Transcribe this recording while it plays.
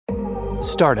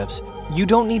Startups, you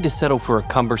don't need to settle for a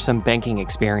cumbersome banking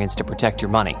experience to protect your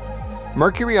money.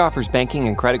 Mercury offers banking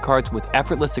and credit cards with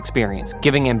effortless experience,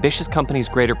 giving ambitious companies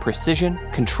greater precision,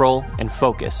 control, and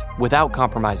focus without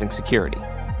compromising security.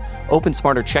 Open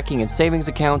smarter checking and savings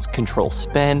accounts, control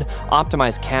spend,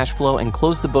 optimize cash flow, and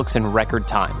close the books in record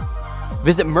time.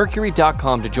 Visit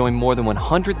Mercury.com to join more than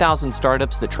 100,000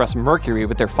 startups that trust Mercury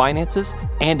with their finances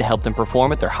and to help them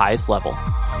perform at their highest level.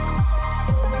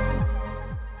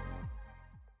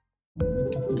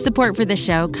 Support for the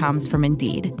show comes from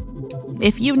Indeed.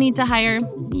 If you need to hire,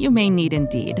 you may need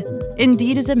Indeed.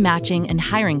 Indeed is a matching and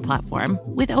hiring platform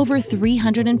with over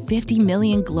 350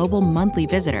 million global monthly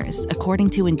visitors,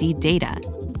 according to Indeed data,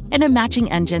 and a matching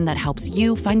engine that helps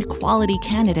you find quality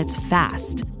candidates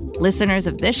fast. Listeners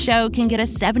of this show can get a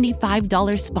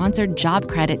 $75 sponsored job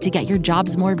credit to get your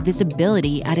jobs more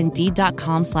visibility at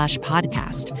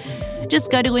Indeed.com/podcast. Just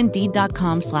go to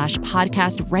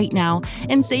Indeed.com/podcast right now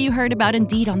and say you heard about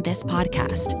Indeed on this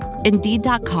podcast.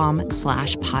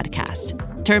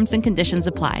 Indeed.com/podcast. Terms and conditions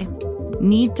apply.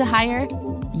 Need to hire?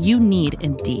 You need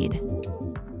Indeed.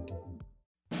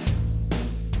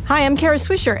 Hi, I'm Kara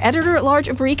Swisher, editor-at-large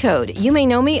of Recode. You may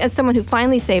know me as someone who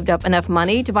finally saved up enough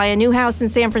money to buy a new house in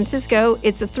San Francisco.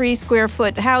 It's a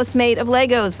 3-square-foot house made of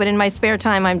Legos, but in my spare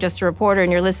time, I'm just a reporter, and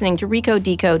you're listening to Recode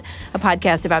Decode, a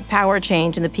podcast about power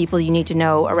change and the people you need to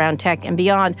know around tech and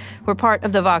beyond. We're part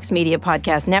of the Vox Media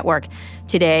Podcast Network.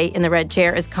 Today, in the red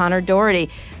chair, is Connor Doherty,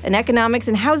 an economics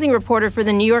and housing reporter for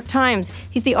the New York Times.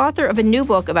 He's the author of a new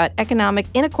book about economic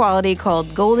inequality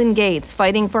called Golden Gates,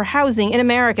 Fighting for Housing in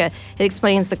America. It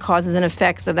explains the causes and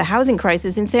effects of the housing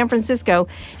crisis in San Francisco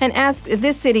and asks if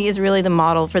this city is really the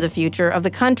model for the future of the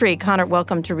country. Connor,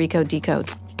 welcome to Recode Decode.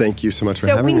 Thank you so much for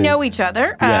having me. So we know each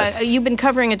other. Yes. You've been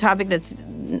covering a topic that's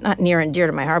not near and dear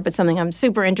to my heart, but something I'm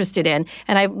super interested in.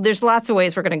 And there's lots of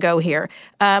ways we're going to go here.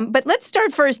 But let's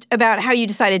start first about how you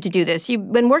decided to do this.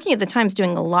 You've been working at the Times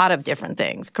doing a lot of different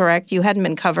things, correct? You hadn't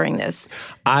been covering this.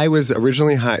 I was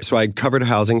originally hired. So I covered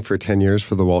housing for 10 years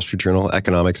for the Wall Street Journal,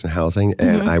 economics and housing.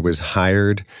 And I was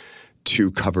hired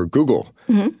to cover Google.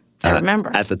 I remember.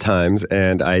 At the Times,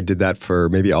 and I did that for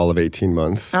maybe all of 18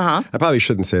 months. I probably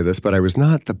shouldn't say this, but I was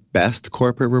not the best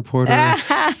corporate reporter.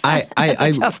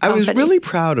 I was really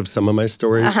proud of some of my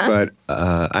stories, but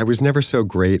I was never so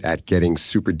great at getting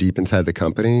super deep inside the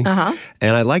company.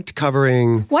 And I liked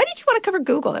covering... Why did you want to cover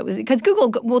Google? That was because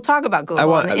Google, we'll talk about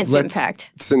Google and its impact.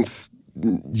 Since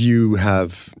you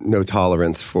have no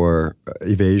tolerance for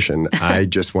evasion, I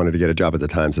just wanted to get a job at the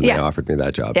Times, and they offered me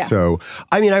that job. So,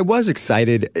 I mean, I was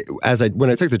excited. When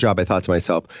I took the job, I thought to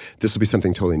myself, this will be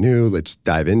something totally new. Let's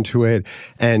dive into it.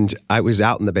 And I was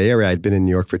out in the Bay Area. I'd been in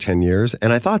New York for 10 years.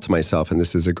 And I thought to myself, and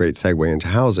this is a great segue into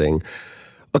housing,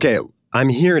 okay, I'm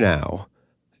here now.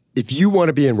 If you want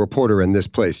to be a reporter in this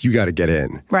place, you got to get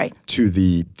in to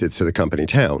the company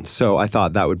town. So I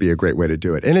thought that would be a great way to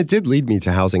do it. And it did lead me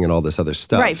to housing and all this other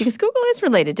stuff. Right, because Google is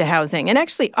related to housing. And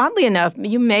actually, oddly enough,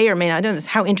 you may or may not know this,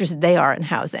 how interested they are in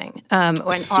housing, and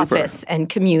office and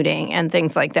commuting and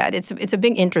things like that. It's a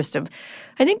big interest of,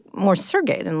 I think, more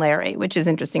Sergey than Larry, which is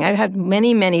interesting. I've had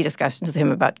many, many discussions with him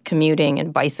about commuting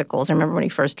and bicycles. I remember when he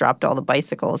first dropped all the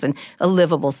bicycles and a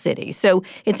livable city. So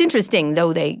it's interesting,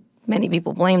 though many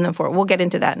people blame them for it. We'll get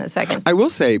into that in a second. I will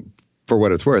say, for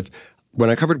what it's worth, when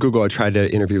I covered Google, I tried to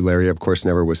interview Larry. Of course,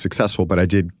 never was successful, but I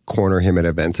did corner him at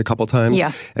events a couple times.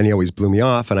 And he always blew me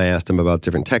off, and I asked him about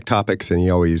different tech topics, and he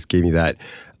always gave me that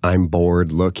I'm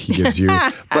bored look he gives you.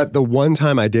 But the one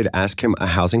time I did ask him a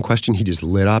housing question, he just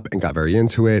lit up and got very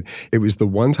into it. It was the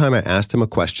one time I asked him a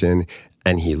question,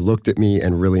 and he looked at me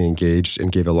and really engaged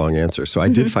and gave a long answer. So I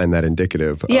did find that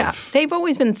indicative of... They've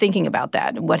always been thinking about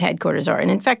that, what headquarters are.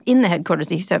 And in fact, in the headquarters,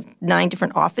 they used to have 9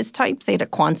 different office types. They had a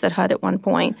Quonset hut at one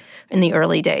point in the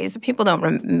early days. People don't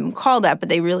recall that, but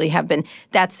they really have been.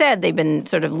 That said, they've been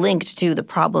sort of linked to the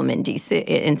problem in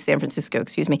San Francisco,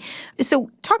 So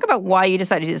talk about why you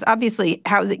decided to do this. Obviously,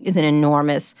 housing is an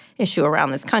enormous issue around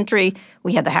this country.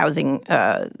 We had the housing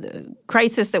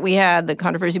crisis that we had, the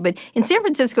controversy. But in San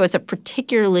Francisco, it's a particularly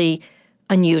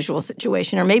unusual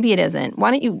situation, or maybe it isn't.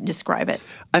 Why don't you describe it?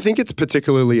 I think it's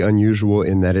particularly unusual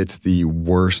in that it's the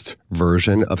worst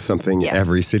version of something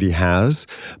every city has.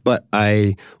 But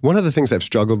one of the things I've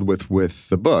struggled with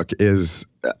the book is,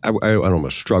 I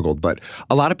almost struggled, but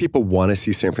a lot of people want to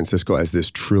see San Francisco as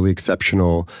this truly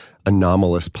exceptional,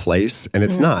 anomalous place, and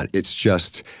it's not. It's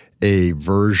just a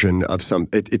version of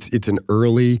it's an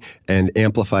early and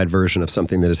amplified version of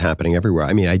something that is happening everywhere.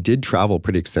 I mean, I did travel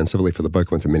pretty extensively for the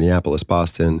book. Went to Minneapolis,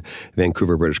 Boston,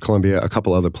 Vancouver, British Columbia, a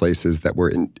couple other places that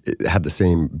had the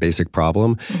same basic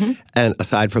problem. And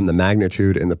aside from the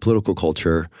magnitude and the political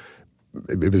culture,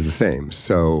 it was the same.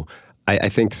 So I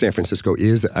think San Francisco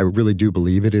I really do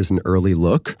believe it is an early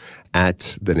look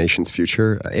at the nation's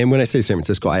future. And when I say San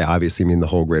Francisco, I obviously mean the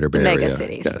whole greater Bay Area. The mega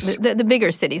cities, yes. the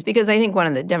bigger cities, because I think one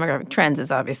of the demographic trends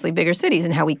is obviously bigger cities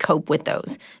and how we cope with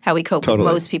those, how we cope with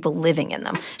most people living in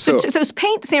them. So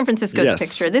paint San Francisco's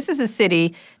picture. This is a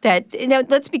city that, now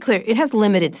let's be clear, it has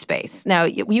limited space. Now,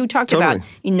 you talked about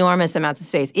enormous amounts of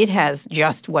space. It has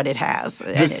just what it has.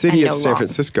 The city of San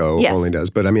Francisco only does,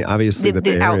 but I mean, obviously the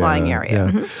Bay Area. Outlying area.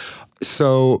 Yeah. Mm-hmm.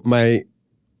 So my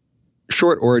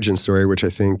short origin story, which I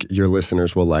think your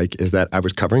listeners will like, is that I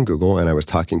was covering Google and I was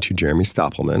talking to Jeremy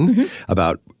Stoppelman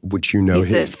about which He's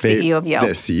the CEO of Yelp.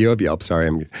 The CEO of Yelp,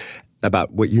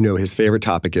 about what his favorite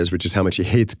topic is, which is how much he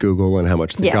hates Google and how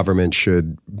much the government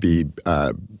should be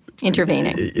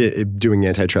intervening, doing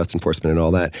antitrust enforcement and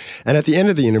all that. And at the end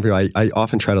of the interview, I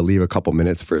often try to leave a couple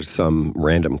minutes for some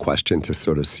random question to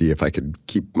sort of see if I could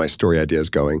keep my story ideas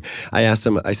going. I asked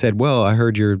him, I said, well, I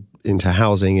heard you're into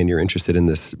housing and you're interested in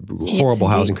this horrible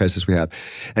housing crisis we have.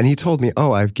 And he told me,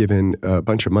 I've given a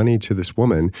bunch of money to this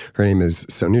woman. Her name is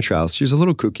Sonia Childs. She's a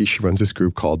little kooky. She runs this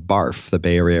group called BARF, the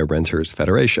Bay Area Renters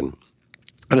Federation.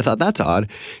 And I thought, that's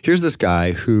odd. Here's this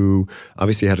guy who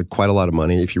obviously had quite a lot of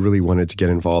money. If he really wanted to get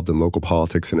involved in local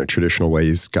politics in a traditional way,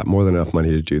 he's got more than enough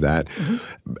money to do that.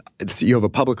 Mm-hmm. CEO of a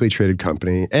publicly traded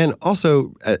company. And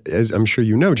also, as I'm sure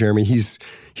you know, Jeremy, he's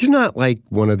not like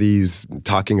one of these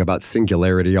talking about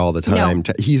singularity all the time.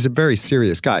 No. He's a very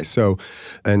serious guy.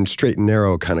 And straight and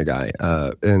narrow kind of guy.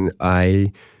 And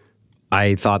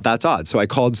I thought, that's odd. So I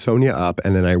called Sonia up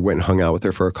and then I went and hung out with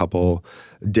her for a couple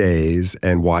days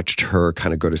and watched her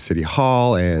kind of go to City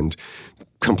Hall and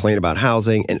complain about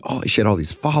housing. And she had all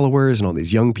these followers and all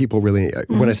these young people really,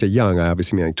 when I say young, I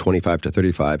obviously mean like 25 to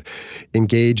 35,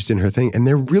 engaged in her thing. And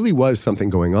there really was something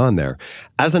going on there.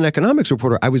 As an economics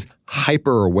reporter, I was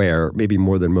hyper aware, maybe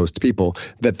more than most people,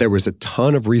 that there was a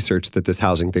ton of research that this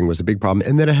housing thing was a big problem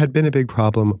and that it had been a big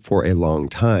problem for a long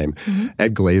time. Mm-hmm.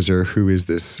 Ed Glazer, who is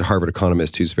this Harvard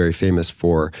economist who's very famous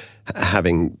for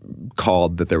having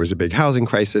called that there was a big housing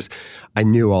crisis, I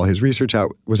knew all his research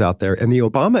was out there. And the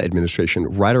Obama administration,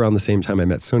 right around the same time I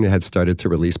met Sonia, had started to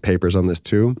release papers on this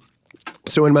too.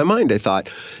 So in my mind, I thought,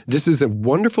 this is a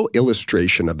wonderful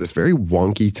illustration of this very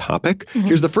wonky topic. Mm-hmm.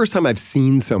 Here's the first time I've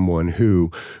seen someone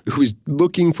who is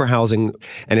looking for housing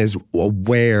and is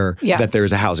aware that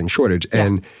there's a housing shortage. Yeah.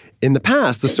 And in the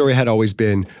past, the story had always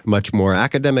been much more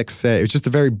academic. It was just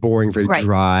a very boring, very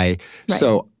dry. Right.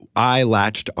 So I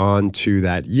latched onto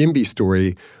that YIMBY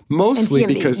story mostly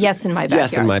because Yes in My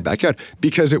Backyard. Yes in My Backyard,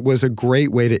 because it was a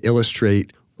great way to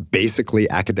illustrate basically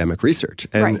academic research.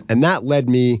 And that led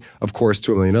me, of course,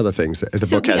 to a million other things.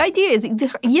 The idea is,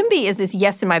 YIMBY is this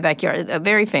yes in my backyard. A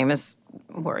very famous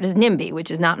word is NIMBY,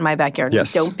 which is not in my backyard.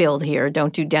 Yes. Don't build here.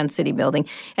 Don't do density building.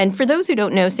 And for those who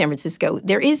don't know San Francisco,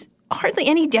 there is hardly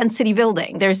any density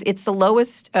building. It's the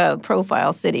lowest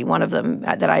profile city, one of them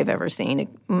that I've ever seen.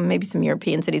 Maybe some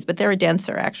European cities, but they're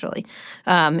denser actually,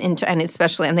 and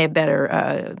they have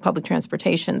better public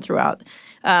transportation throughout.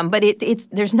 But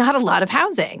there's not a lot of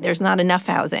housing. There's not enough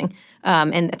housing.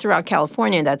 And throughout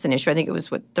California, that's an issue. I think it was,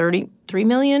 33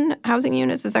 million housing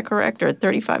units? Is that correct? Or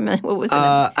 35 million? What was it?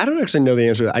 I don't actually know the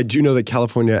answer. I do know that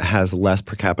California has less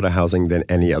per capita housing than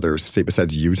any other state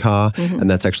besides Utah. Mm-hmm. And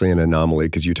that's actually an anomaly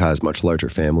because Utah has much larger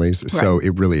families. Right. So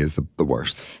it really is the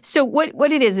worst. So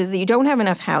what it is that you don't have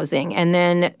enough housing. And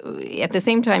then at the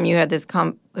same time, you had this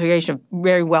congregation of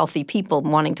very wealthy people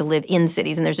wanting to live in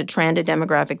cities. And there's a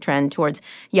demographic trend towards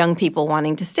young people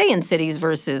wanting to stay in cities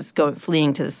versus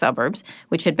fleeing to the suburbs,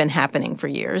 which had been happening for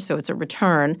years. So it's a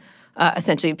return,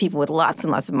 essentially, of people with lots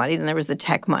and lots of money. Then there was the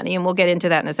tech money, and we'll get into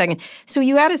that in a second. So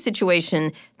you had a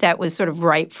situation that was sort of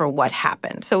ripe for what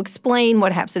happened. So explain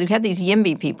what happened. So you had these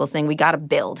YIMBY people saying, we got to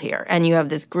build here. And you have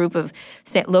this group of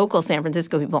local San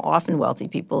Francisco people, often wealthy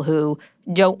people, who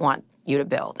don't want you to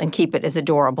build and keep it as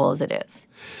adorable as it is.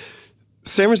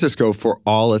 San Francisco, for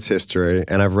all its history,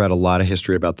 and I've read a lot of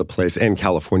history about the place and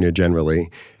California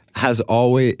generally, it's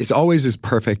always is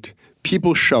perfect.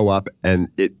 People show up and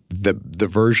the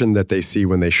version that they see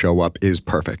when they show up is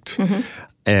perfect. Mm-hmm.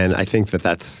 And I think that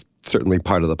that's certainly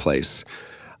part of the place.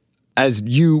 As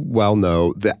you well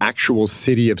know, the actual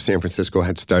city of San Francisco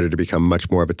had started to become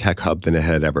much more of a tech hub than it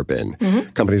had ever been. Mm-hmm.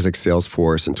 Companies like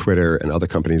Salesforce and Twitter and other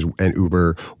companies and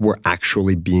Uber were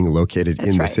actually being located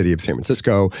the city of San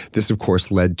Francisco. This, of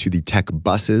course, led to the tech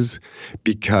buses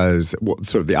because,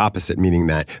 sort of the opposite, meaning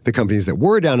that the companies that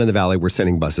were down in the valley were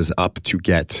sending buses up to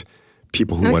get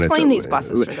people who wanted to... Explain these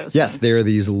buses for those. Yes, they're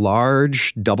these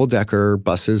large double-decker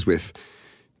buses with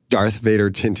Darth Vader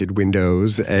tinted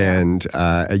windows, and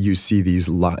you see these.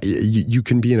 You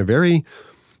can be in a very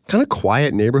kind of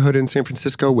quiet neighborhood in San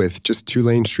Francisco with just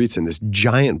 2-lane streets, and this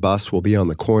giant bus will be on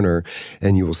the corner,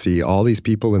 and you will see all these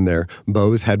people in their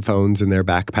Bose headphones and their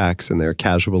backpacks and their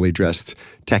casually dressed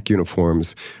tech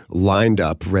uniforms lined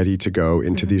up, ready to go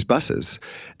into these buses.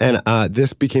 And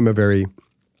this became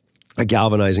a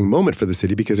galvanizing moment for the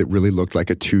city because it really looked like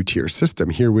a 2-tier system.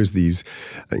 Here was these,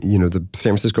 the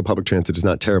San Francisco public transit is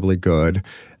not terribly good,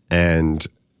 and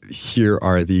here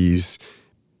are these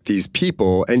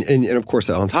people, and of course,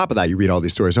 on top of that, you read all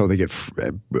these stories. Oh, they get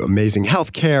amazing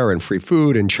health care and free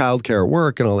food and child care at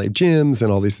work and all the gyms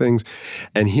and all these things.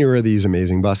 And here are these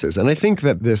amazing buses. And I think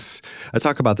that I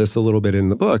talk about this a little bit in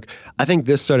the book. I think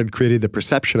this started creating the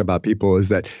perception about people is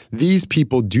that these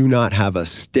people do not have a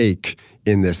stake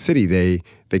in this city.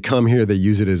 They come here, they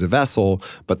use it as a vessel,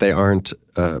 but they aren't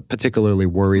particularly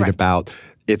worried about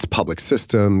its public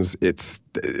systems.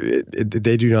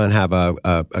 They do not have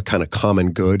a kind of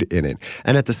common good in it.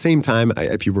 And at the same time,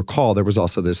 if you recall, there was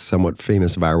also this somewhat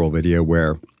famous viral video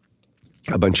where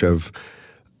a bunch of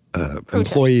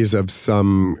employees of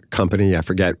some company, I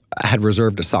forget, had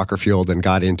reserved a soccer field and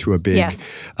got into a big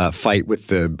fight with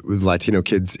the Latino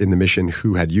kids in the Mission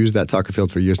who had used that soccer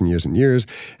field for years and years and years.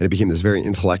 And it became this very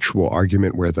intellectual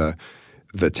argument where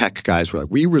the tech guys were like,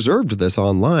 we reserved this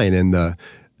online, and the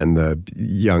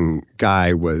young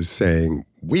guy was saying,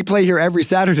 we play here every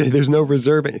Saturday. There's no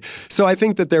reserving. So I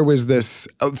think that there was this,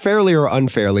 fairly or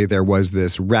unfairly, there was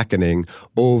this reckoning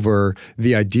over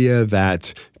the idea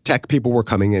that tech people were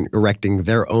coming and erecting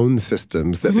their own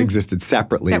systems that existed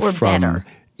separately that were from better.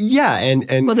 Yeah, and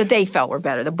that they felt were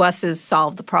better. The buses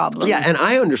solved the problem. Yeah, and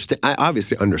I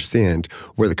obviously understand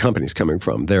where the company's coming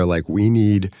from. They're like, we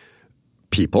need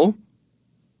people.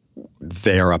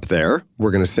 They are up there.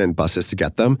 We're going to send buses to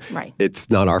get them. Right.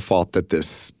 It's not our fault that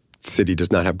this city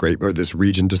does not have this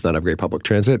region does not have great public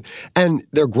transit. And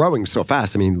they're growing so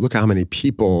fast. I mean, look how many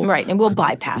people. Right, and we'll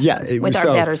bypass them with our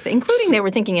better, including they were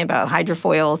thinking about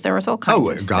hydrofoils. There was all kinds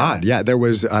of stuff. Oh, God, yeah. There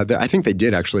was, I think they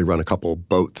did actually run a couple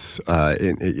boats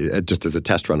just as a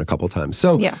test run a couple times.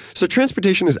 So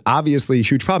transportation is obviously a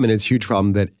huge problem, and it's a huge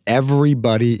problem that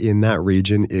everybody in that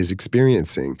region is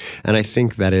experiencing. And I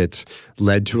think that it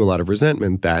led to a lot of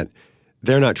resentment that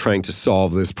they're not trying to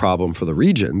solve this problem for the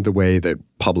region the way that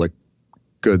public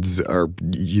goods or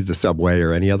the subway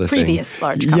or any other previous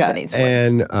large companies would.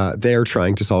 And they're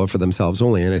trying to solve it for themselves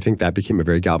only. And I think that became a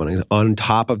very galvanizing. On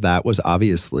top of that was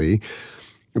obviously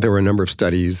there were a number of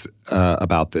studies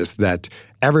about this, that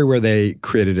everywhere they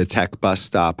created a tech bus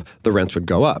stop, the rents would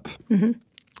go up. Mm-hmm.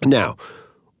 Now,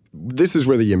 this is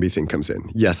where the YIMBY thing comes in.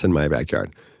 Yes, in my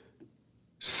backyard.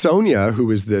 Sonia,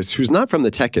 who's not from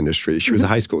the tech industry, she was a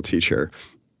high school teacher,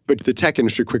 but the tech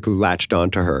industry quickly latched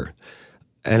onto her.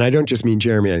 And I don't just mean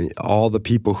Jeremy, I mean, all the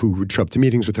people who would show up to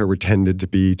meetings with her were tended to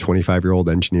be 25-year-old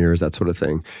engineers, that sort of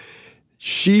thing.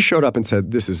 She showed up and said,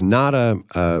 this is not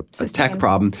a tech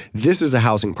problem. This is a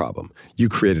housing problem. You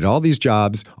created all these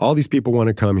jobs. All these people want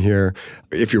to come here.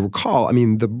 If you recall, I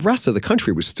mean, the rest of the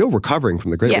country was still recovering from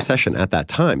the Great Recession at that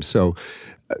time. So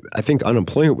I think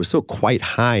unemployment was still quite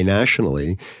high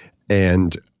nationally,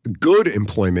 and good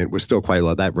employment was still quite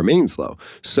low. That remains low.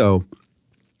 So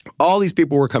all these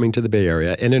people were coming to the Bay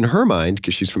Area, and in her mind,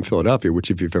 because she's from Philadelphia, which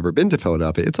if you've ever been to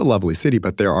Philadelphia, it's a lovely city,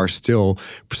 but there are still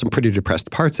some pretty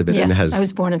depressed parts of it. Yes, and I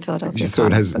was born in Philadelphia. So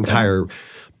it has entire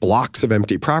blocks of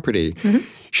empty property. Mm-hmm.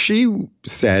 She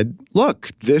said,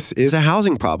 look, this is a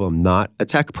housing problem, not a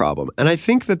tech problem. And I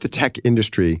think that the tech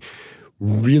industry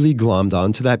really glommed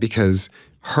onto that because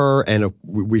her, and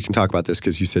we can talk about this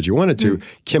because you said you wanted to,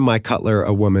 Kim Mai Cutler,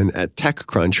 a woman at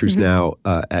TechCrunch who's now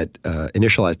at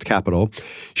Initialized Capital,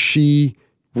 she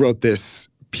wrote this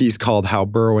piece called How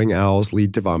Burrowing Owls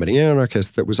Lead to Vomiting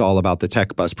Anarchists that was all about the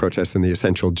tech bus protests, and the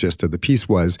essential gist of the piece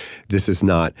was this is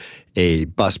not a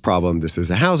bus problem, this is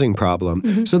a housing problem.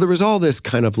 Mm-hmm. So there was all this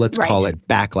kind of, let's call it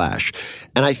backlash.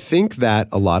 And I think that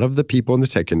a lot of the people in the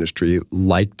tech industry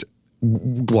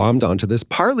glommed onto this,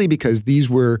 partly because these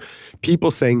were people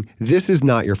saying, this is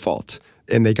not your fault.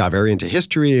 And they got very into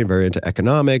history and very into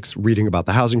economics, reading about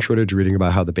the housing shortage, reading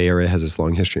about how the Bay Area has this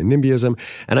long history of NIMBYism.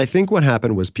 And I think what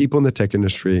happened was people in the tech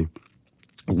industry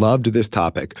loved this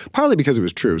topic, partly because it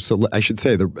was true. So I should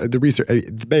say the research,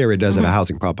 the Bay Area does have a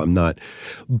housing problem,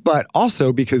 but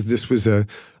also because this was a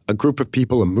group of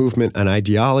people, a movement, an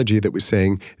ideology that was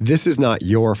saying, this is not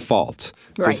your fault.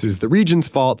 Right. This is the region's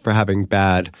fault for having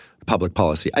bad public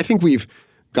policy. I think we've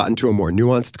gotten to a more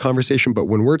nuanced conversation, but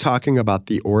when we're talking about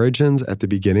the origins at the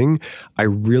beginning, I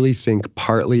really think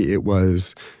partly it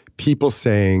was people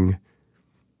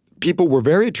were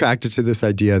very attracted to this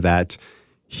idea that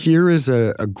here is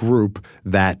a group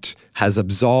that has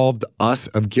absolved us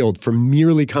of guilt for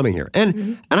merely coming here.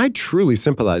 And I truly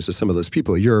sympathize with some of those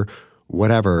people. You're,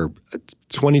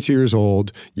 22 years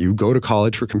old, you go to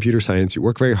college for computer science, you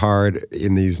work very hard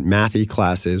in these mathy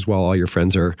classes while all your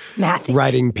friends are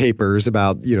writing papers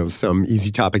about, some easy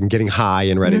topic and getting high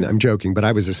and writing. I'm joking, but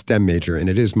I was a STEM major, and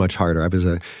it is much harder. I was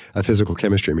a physical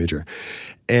chemistry major.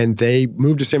 And they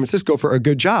moved to San Francisco for a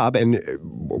good job, and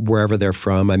wherever they're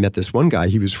from, I met this one guy.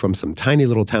 He was from some tiny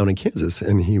little town in Kansas,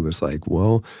 and he was like,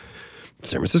 well,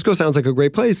 San Francisco sounds like a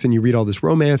great place, and you read all this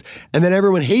romance, and then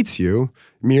everyone hates you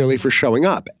merely for showing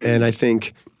up. And I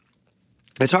think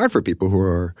it's hard for people who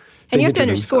are and you have to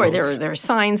underscore, there are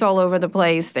signs all over the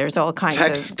place. There's all kinds of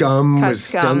text scum was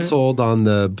stenciled on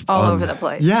all over the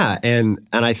place. Yeah, and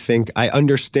I think I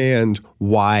understand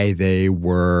why there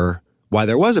was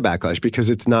a backlash,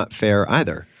 because it's not fair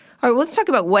either. All right, well, let's talk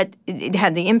about what it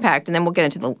had the impact, and then we'll get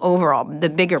into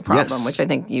the bigger problem, which I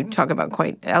think you talk about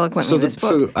quite eloquently in this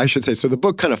book. So I should say, the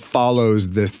book kind of follows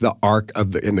the arc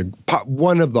of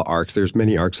one of the arcs, there's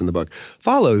many arcs in the book,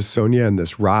 follows Sonia and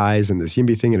this rise and this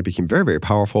YIMBY thing, and it became very, very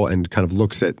powerful, and kind of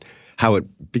looks at how it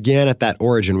began at that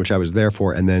origin, which I was there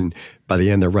for, and then by the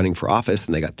end they're running for office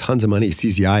and they got tons of money.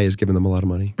 CZI has given them a lot of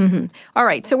money. All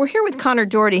right, so we're here with Connor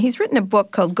Doherty. He's written a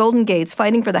book called Golden Gates,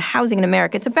 Fighting for the Housing in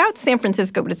America. It's about San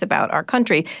Francisco, but it's about our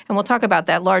country, and we'll talk about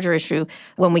that larger issue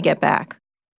when we get back.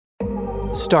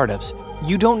 Startups.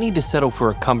 You don't need to settle for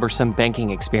a cumbersome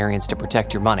banking experience to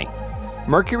protect your money.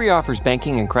 Mercury offers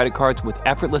banking and credit cards with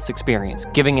effortless experience,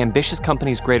 giving ambitious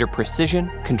companies greater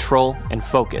precision, control, and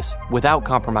focus without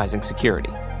compromising security.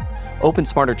 Open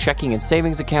smarter checking and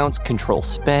savings accounts, control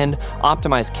spend,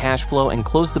 optimize cash flow, and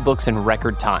close the books in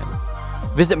record time.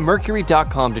 Visit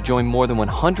Mercury.com to join more than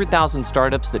 100,000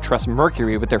 startups that trust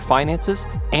Mercury with their finances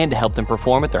and to help them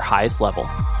perform at their highest level.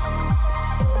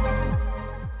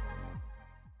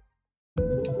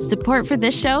 Support for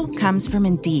this show comes from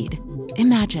Indeed.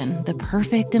 Imagine the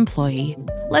perfect employee.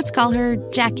 Let's call her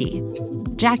Jackie.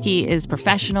 Jackie is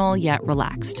professional yet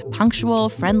relaxed, punctual,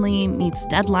 friendly, meets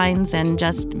deadlines, and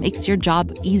just makes your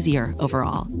job easier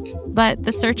overall. But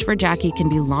the search for Jackie can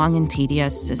be long and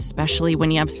tedious, especially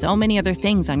when you have so many other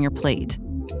things on your plate.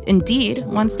 Indeed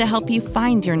wants to help you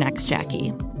find your next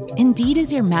Jackie. Indeed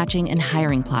is your matching and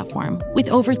hiring platform with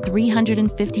over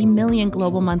 350 million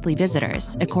global monthly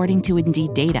visitors, according to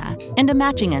Indeed data, and a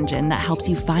matching engine that helps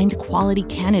you find quality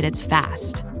candidates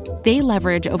fast. They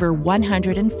leverage over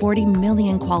 140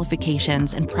 million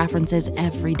qualifications and preferences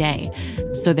every day,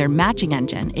 so their matching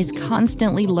engine is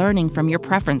constantly learning from your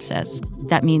preferences.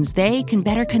 That means they can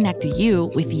better connect you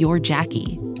with your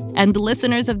Jackie. And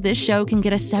listeners of this show can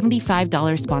get a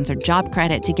 $75 sponsored job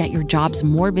credit to get your jobs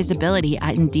more visibility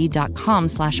at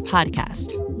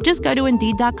Indeed.com/podcast. Just go to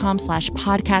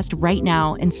Indeed.com/podcast right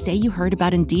now and say you heard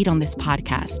about Indeed on this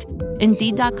podcast.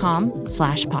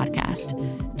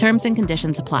 Indeed.com/podcast. Terms and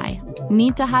conditions apply.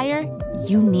 Need to hire?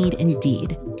 You need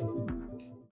Indeed.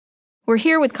 We're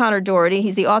here with Connor Doherty.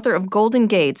 He's the author of Golden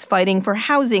Gates, Fighting for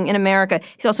Housing in America.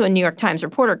 He's also a New York Times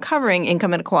reporter covering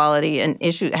income inequality and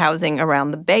housing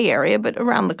around the Bay Area, but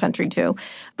around the country too.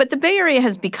 But the Bay Area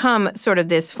has become sort of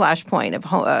this flashpoint of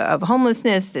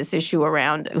homelessness, this issue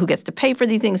around who gets to pay for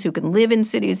these things, who can live in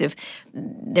cities, if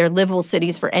they're livable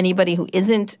cities for anybody who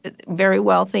isn't very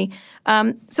wealthy.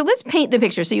 So let's paint the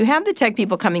picture. So you have the tech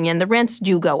people coming in. The rents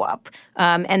do go up,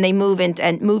 and they move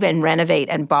and renovate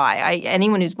and buy.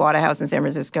 Anyone who's bought a house in San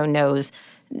Francisco knows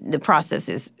the process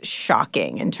is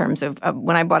shocking in terms of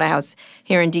when I bought a house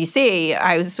here in D.C.,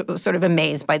 I was sort of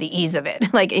amazed by the ease of it.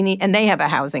 And they have a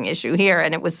housing issue here,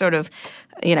 and it was sort of,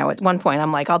 at one point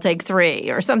I'm like, I'll take 3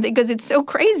 or something because it's so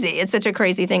crazy. It's such a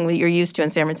crazy thing that you're used to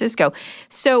in San Francisco.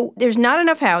 So there's not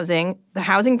enough housing. The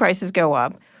housing prices go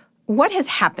up. What has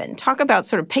happened? Talk about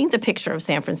sort of paint the picture of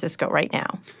San Francisco right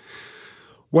now.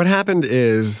 What happened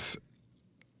is,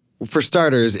 for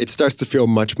starters, it starts to feel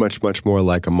much, much, much more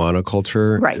like a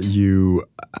monoculture. Right.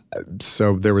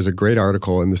 So there was a great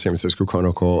article in the San Francisco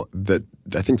Chronicle that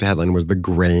I think the headline was "The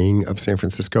Graying of San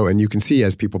Francisco," and you can see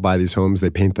as people buy these homes, they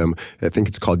paint them. I think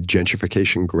it's called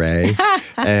gentrification gray.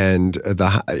 And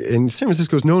San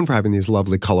Francisco is known for having these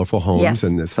lovely, colorful homes, yes.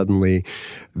 And suddenly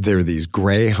there are these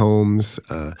gray homes.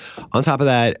 On top of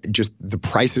that, just the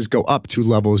prices go up to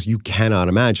levels you cannot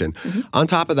imagine. Mm-hmm. On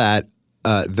top of that,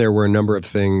 there were a number of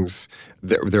things.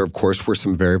 There, of course, were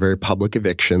some very, very public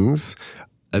evictions.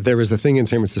 There was a thing in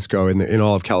San Francisco, in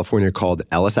all of California, called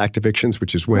Ellis Act evictions,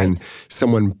 which is when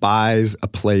someone buys a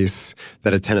place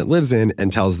that a tenant lives in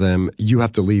and tells them, you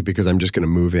have to leave because I'm just going to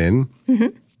move in. Mm-hmm.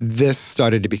 This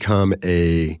started to become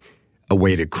a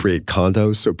way to create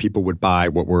condos. So people would buy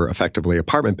what were effectively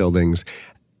apartment buildings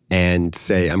and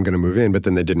say, I'm going to move in, but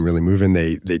then they didn't really move in.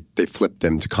 They flipped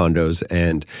them to condos.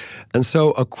 And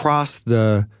so across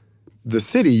the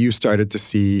city, you started to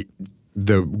see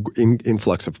the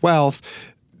influx of wealth,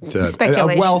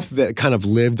 a wealth that kind of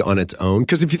lived on its own.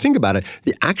 Because if you think about it,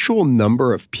 the actual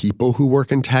number of people who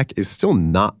work in tech is still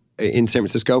not, in San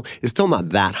Francisco, is still not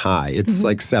that high. It's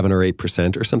like 7 or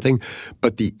 8% or something.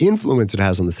 But the influence it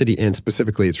has on the city, and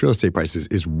specifically its real estate prices,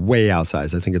 is way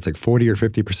outsized. I think it's like 40 or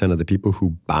 50% of the people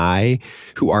who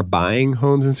are buying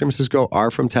homes in San Francisco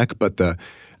are from tech, but the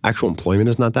actual employment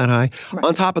is not that high. Right.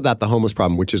 On top of that, the homeless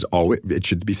problem, which is always, it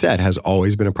should be said, has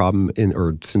always been a problem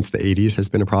since the 80s has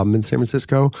been a problem in San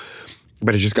Francisco.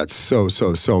 But it just got so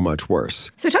much worse.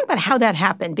 So talk about how that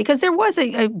happened, because there was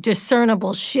a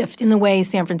discernible shift in the way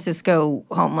San Francisco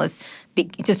homeless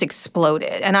just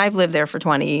exploded. And I've lived there for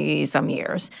 20-some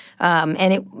years.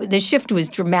 And the shift was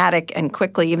dramatic and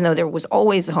quickly, even though there was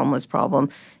always a homeless problem.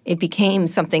 It became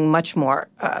something much more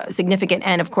significant.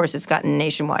 And, of course, it's gotten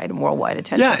nationwide and worldwide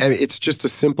attention. Yeah, and it's just a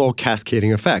simple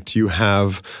cascading effect. You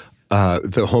have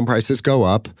the home prices go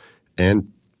up and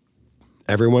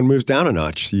everyone moves down a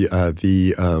notch.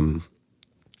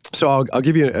 So I'll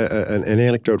give you an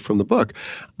anecdote from the book.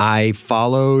 I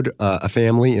followed a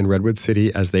family in Redwood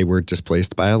City as they were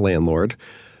displaced by a landlord.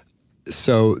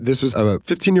 So this was a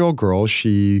 15-year-old girl.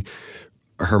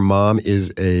 Her mom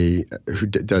is who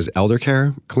does elder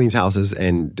care, cleans houses,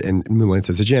 and moonlights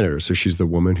as a janitor. So she's the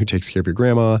woman who takes care of your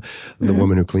grandma, the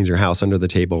woman who cleans your house under the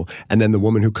table, and then the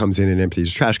woman who comes in and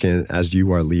empties a trash can as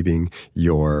you are leaving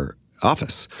your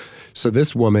office. So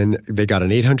this woman, they got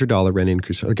an $800 rent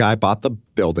increase. The guy bought the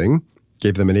building,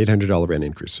 gave them an $800 rent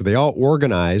increase. So they all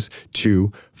organize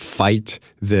to fight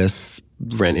this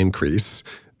rent increase.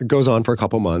 It goes on for a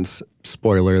couple months.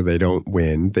 Spoiler, they don't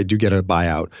win. They do get a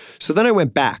buyout. So then I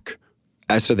went back.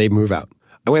 So they move out.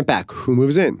 I went back. Who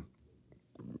moves in?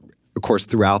 Of course,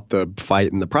 throughout the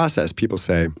fight and the process, people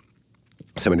say,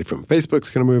 somebody from Facebook's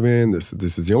going to move in. This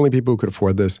is the only people who could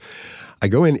afford this. I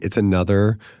go in. It's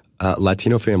another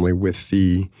Latino family with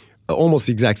almost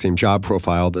the exact same job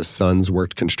profile. The sons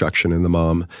worked construction and the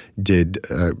mom did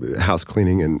house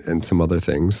cleaning and some other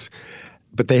things.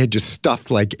 But they had just stuffed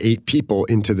like 8 people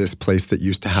into this place that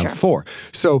used to have 4.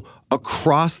 So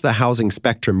across the housing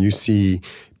spectrum, you see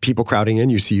people crowding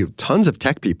in. You see tons of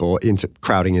tech people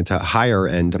crowding into higher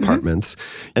end apartments.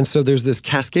 And so there's this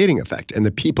cascading effect. And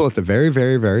the people at the very,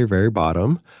 very, very, very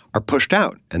bottom are pushed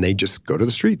out and they just go to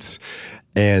the streets.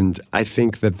 And I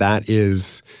think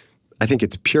I think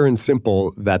it's pure and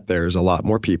simple that there's a lot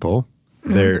more people.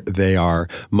 They are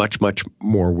much, much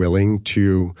more willing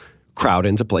to crowd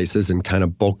into places and kind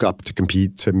of bulk up to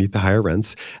compete to meet the higher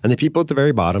rents. And the people at the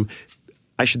very bottom,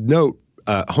 I should note,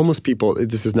 homeless people,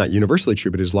 this is not universally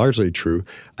true, but it is largely true.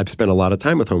 I've spent a lot of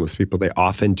time with homeless people. They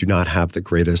often do not have the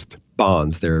greatest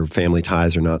bonds. Their family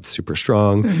ties are not super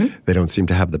strong. They don't seem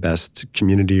to have the best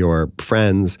community or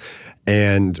friends.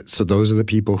 And so those are the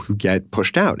people who get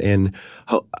pushed out. And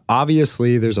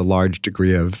obviously, there's a large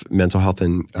degree of mental health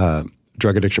and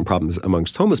drug addiction problems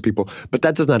amongst homeless people, but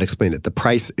that does not explain it. The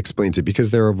price explains it because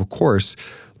there are, of course,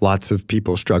 lots of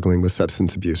people struggling with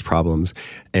substance abuse problems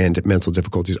and mental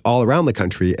difficulties all around the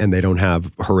country, and they don't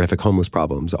have horrific homeless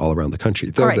problems all around the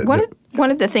country. All right. One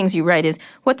of the things you write is,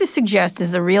 what this suggests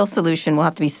is the real solution will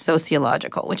have to be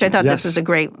sociological, which I thought this was a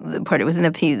great part. It was in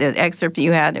the excerpt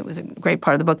you had. It was a great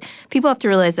part of the book. People have to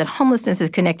realize that homelessness is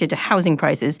connected to housing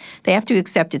prices. They have to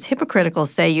accept it's hypocritical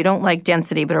to say you don't like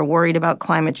density but are worried about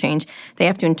climate change. They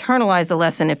have to internalize the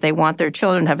lesson if they want their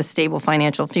children to have a stable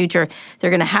financial future. They're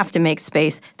going to have to make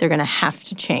space. They're going to have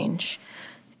to change.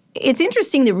 It's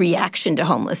interesting, the reaction to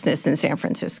homelessness in San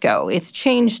Francisco. It's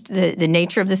changed the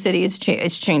nature of the city. It's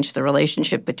changed the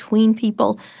relationship between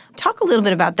people. Talk a little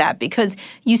bit about that, because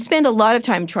you spend a lot of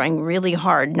time trying really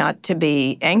hard not to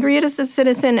be angry at us as a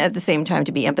citizen, at the same time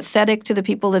to be empathetic to the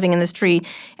people living in the street,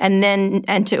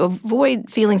 and to avoid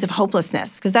feelings of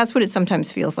hopelessness, because that's what it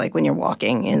sometimes feels like when you're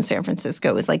walking in San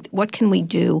Francisco, is like, what can we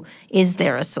do? Is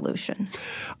there a solution?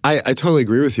 I totally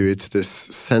agree with you. It's this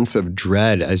sense of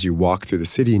dread as you walk through the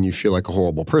city and you feel like a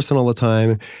horrible person all the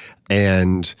time.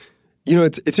 And,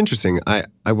 it's interesting.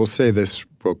 I will say this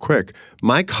real quick.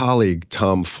 My colleague,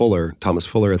 Thomas Fuller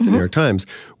at the New York Times,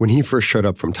 when he first showed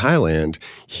up from Thailand,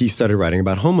 he started writing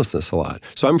about homelessness a lot.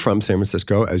 So I'm from San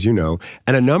Francisco, as you know,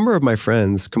 and a number of my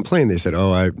friends complained. They said,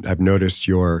 I've noticed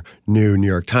your new New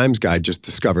York Times guy just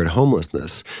discovered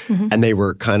homelessness. And they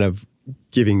were kind of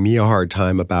giving me a hard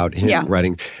time about him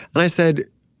writing. And I said,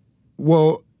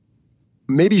 well,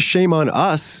 maybe shame on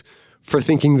us for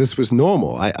thinking this was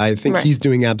normal. I think he's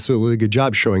doing absolutely a good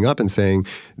job showing up and saying,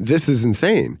 this is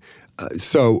insane.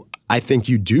 So I think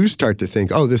you do start to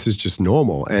think, oh, this is just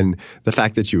normal. And the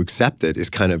fact that you accept it is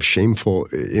kind of shameful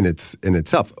in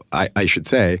itself. I should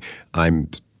say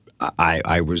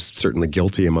I was certainly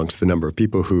guilty amongst the number of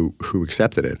people who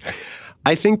accepted it.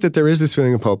 I think that there is this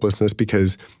feeling of hopelessness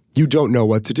because you don't know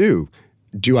what to do.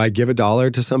 Do I give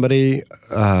 $1 to somebody?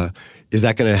 Is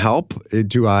that going to help?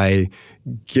 Do I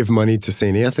give money to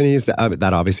St. Anthony's?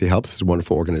 That obviously helps. It's a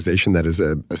wonderful organization that is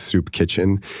a soup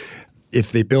kitchen.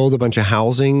 If they build a bunch of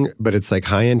housing, but it's like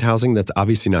high-end housing, that's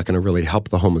obviously not going to really help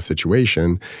the homeless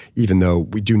situation, even though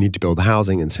we do need to build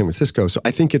housing in San Francisco. So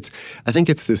I think it's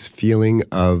this feeling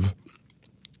of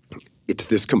it's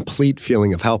this complete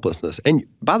feeling of helplessness. And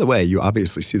by the way, you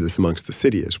obviously see this amongst the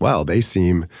city as well. They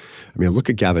seem, look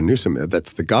at Gavin Newsom,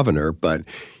 that's the governor, but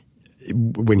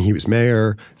when he was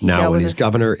mayor, now when he's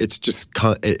governor, it's just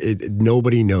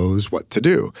nobody knows what to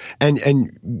do.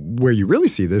 And where you really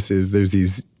see this is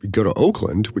you go to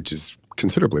Oakland, which is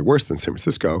considerably worse than San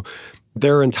Francisco.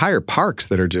 There are entire parks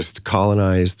that are just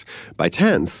colonized by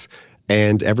tents,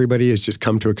 and everybody has just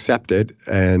come to accept it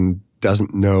and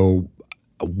doesn't know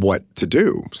what to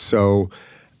do. So,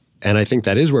 and I think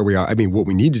that is where we are. What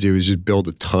we need to do is just build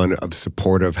a ton of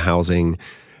supportive housing.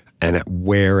 And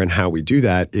where and how we do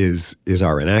that is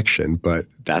our inaction, but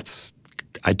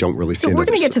I don't really see. So we're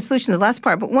going to get to solutions, the last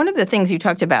part, but one of the things you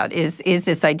talked about is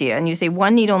this idea, and you say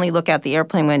one need only look out the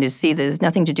airplane window to see that there's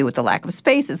nothing to do with the lack of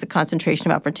space, it's the concentration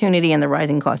of opportunity and the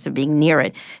rising cost of being near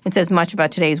it. It says much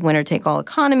about today's winner-take-all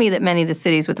economy that many of the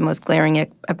cities with the most glaring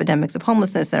epidemics of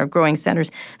homelessness and our growing centers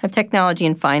of technology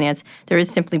and finance. There is,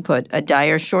 simply put, a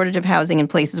dire shortage of housing in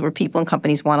places where people and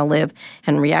companies want to live,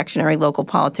 and reactionary local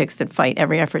politics that fight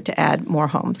every effort to add more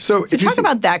homes. So talk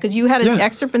about that, because you had an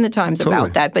excerpt in the Times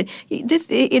about that, but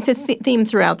it's a theme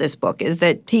throughout this book, is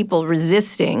that people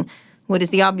resisting what is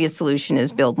the obvious solution is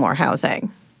build more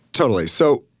housing. Totally.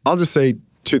 So I'll just say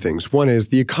two things. One is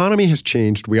the economy has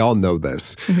changed. We all know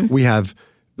this. Mm-hmm.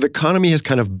 The economy has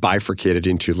kind of bifurcated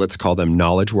into, let's call them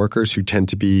knowledge workers who tend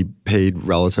to be paid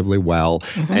relatively well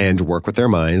and work with their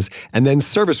minds, and then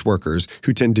service workers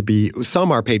who tend to be,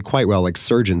 some are paid quite well, like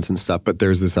surgeons and stuff, but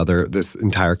there's this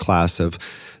entire class of,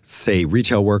 say,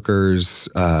 retail workers,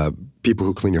 people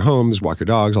who clean your homes, walk your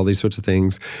dogs, all these sorts of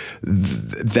things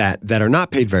that are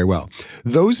not paid very well.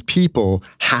 Those people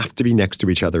have to be next to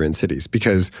each other in cities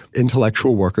because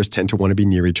intellectual workers tend to want to be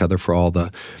near each other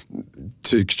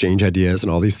to exchange ideas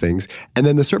and all these things. And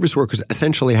then the service workers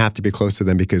essentially have to be close to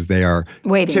them because they are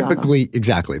typically,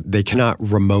 exactly, they cannot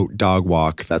remote dog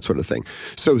walk, that sort of thing.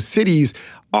 So cities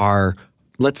are,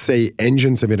 let's say,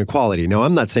 engines of inequality. Now,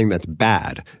 I'm not saying that's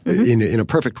bad. Mm-hmm. In a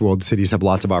perfect world, cities have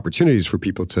lots of opportunities for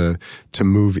people to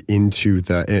move into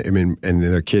and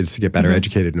their kids to get better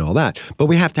educated and all that. But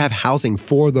we have to have housing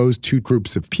for those two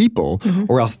groups of people,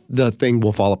 or else the thing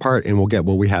will fall apart and we'll get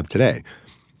what we have today.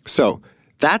 So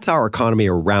that's our economy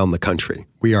around the country.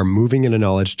 We are moving in a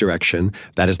knowledge direction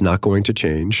that is not going to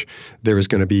change. There is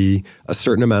going to be a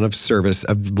certain amount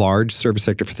of large service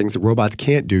sector for things that robots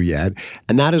can't do yet,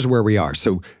 and that is where we are.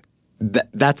 So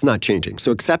that's not changing.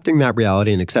 So accepting that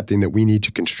reality and accepting that we need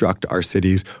to construct our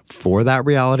cities for that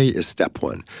reality is step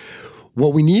one.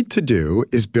 What we need to do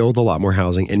is build a lot more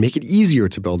housing and make it easier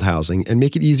to build housing and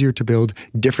make it easier to build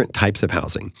different types of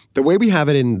housing. The way we have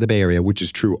it in the Bay Area, which is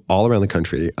true all around the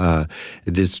country,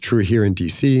 it's true here in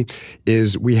D.C.,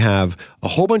 is we have a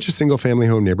whole bunch of single-family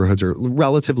home neighborhoods or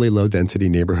relatively low-density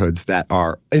neighborhoods that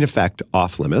are, in effect,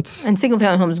 off-limits. And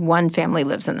single-family homes, one family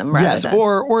lives in them, yes,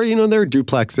 or there are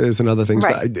duplexes and other things.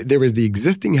 Right. But there is the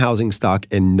existing housing stock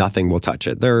and nothing will touch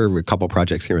it. There are a couple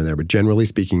projects here and there, but generally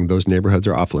speaking, those neighborhoods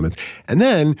are off-limits. And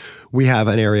then we have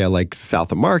an area like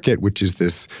South of Market, which is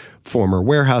this former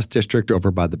warehouse district over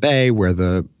by the Bay where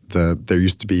there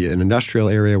used to be an industrial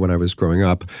area when I was growing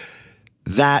up.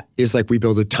 That is like we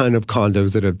build a ton of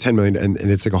condos that have 10 million, and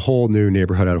it's like a whole new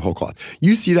neighborhood out of whole cloth.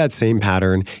 You see that same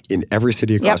pattern in every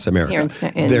city across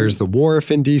America. There's the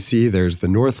Wharf in D.C., there's the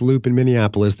North Loop in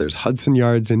Minneapolis, there's Hudson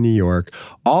Yards in New York.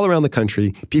 All around the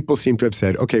country, people seem to have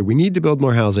said, okay, we need to build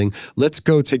more housing. Let's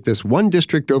go take this one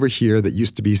district over here that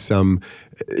used to be some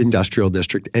industrial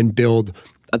district and build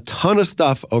a ton of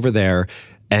stuff over there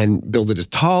and build it as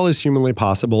tall as humanly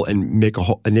possible and make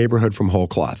a neighborhood from whole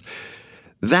cloth.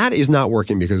 That is not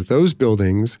working because those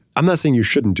buildings, I'm not saying you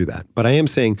shouldn't do that, but I am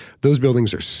saying those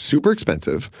buildings are super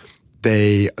expensive.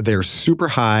 They're super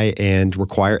high and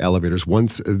require elevators.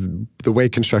 Once the way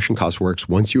construction cost works,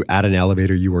 once you add an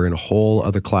elevator, you are in a whole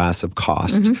other class of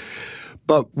cost.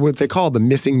 But what they call the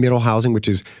missing middle housing, which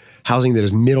is housing that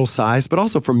is middle-sized, but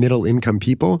also for middle-income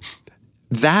people,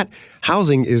 that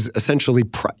housing is essentially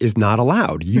is not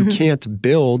allowed. You can't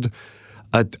build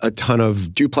a ton of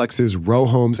duplexes, row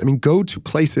homes. I mean, go to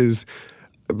places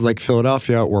like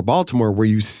Philadelphia or Baltimore where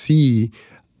you see,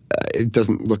 it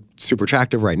doesn't look super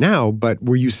attractive right now, but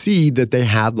where you see that they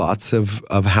had lots of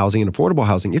housing and affordable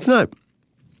housing. It's not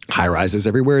high rises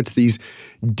everywhere. It's these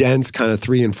dense kind of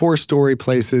 3- and 4-story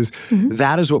places. Mm-hmm.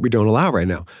 That is what we don't allow right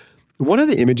now. One of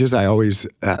the images I always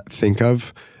think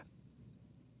of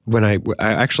when I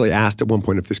actually asked at one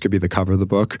point if this could be the cover of the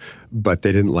book, but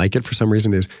they didn't like it for some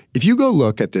reason, is if you go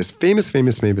look at this famous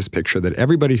picture that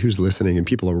everybody who's listening and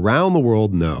people around the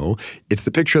world know, it's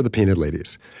the picture of the Painted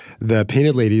Ladies. The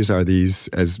Painted Ladies are these,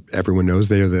 as everyone knows,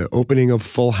 they are the opening of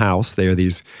Full House. They are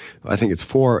these, I think it's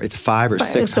 5 or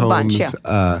 6 homes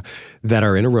that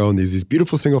are in a row, and these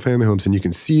beautiful single-family homes, and you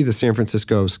can see the San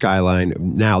Francisco skyline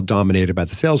now dominated by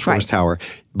the Salesforce Tower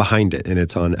behind it, and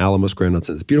it's on Alamos Grand. It's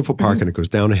this beautiful park, and it goes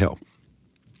down a hill.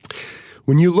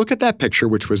 When you look at that picture,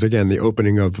 which was, again, the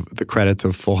opening of the credits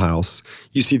of Full House,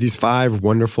 you see these 5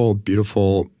 wonderful,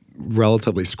 beautiful,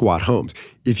 relatively squat homes.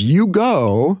 If you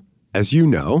go, as you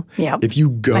know, if you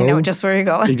go— I know just where you're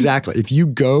going. Exactly. If you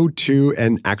go to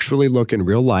and actually look in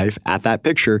real life at that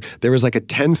picture, there is like a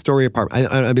 10-story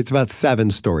apartment. I mean, it's about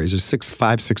 7 stories. There's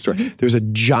 5, 6 stories. Mm-hmm. There's a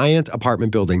giant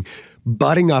apartment building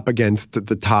butting up against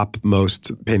the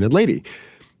topmost Painted Lady.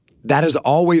 That is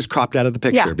always cropped out of the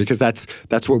picture because that's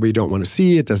what we don't want to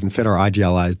see. It doesn't fit our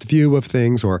idealized view of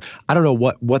things, or I don't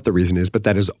know what the reason is, but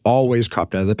that is always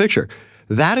cropped out of the picture.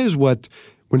 That is what,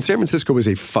 when San Francisco was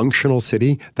a functional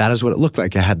city, that is what it looked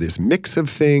like. It had this mix of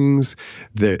things.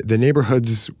 The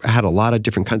neighborhoods had a lot of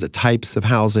different kinds of types of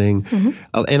housing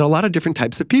and a lot of different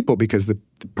types of people, because the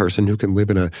person who can live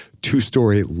in a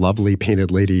 2-story, lovely Painted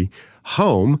Lady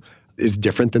home is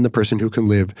different than the person who can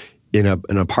live in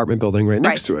an apartment building right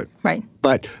next to it. Right.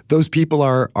 But those people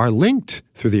are linked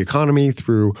through the economy,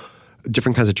 through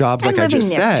different kinds of jobs, and like I just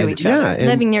said. Living next to each other.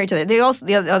 Living near each other.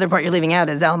 The other part you're leaving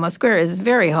out is Alamos Square is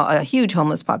a huge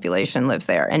homeless population lives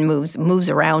there and moves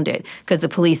around it because the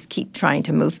police keep trying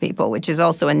to move people, which is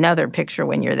also another picture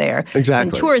when you're there.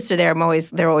 Exactly. When tourists are there,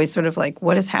 they're always sort of like,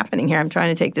 what is happening here? I'm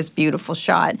trying to take this beautiful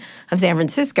shot of San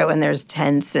Francisco, and there's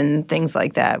tents and things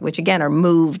like that, which again are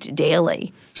moved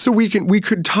daily. So we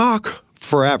could talk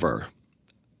forever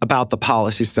about the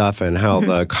policy stuff and how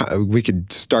we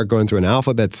could start going through an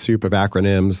alphabet soup of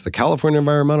acronyms, the California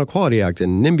Environmental Quality Act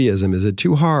and NIMBYism, is it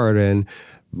too hard, and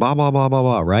blah, blah, blah, blah,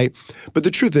 blah, right? But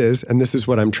the truth is, and this is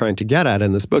what I'm trying to get at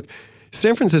in this book,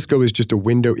 San Francisco is just a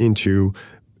window into,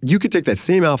 you could take that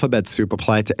same alphabet soup,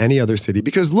 apply it to any other city,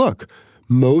 because look,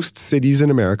 most cities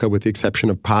in America, with the exception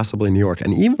of possibly New York,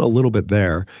 and even a little bit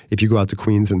there, if you go out to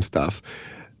Queens and stuff,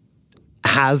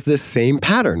 has this same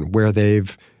pattern where they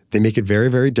make it very,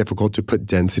 very difficult to put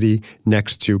density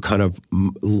next to kind of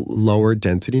lower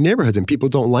density neighborhoods, and people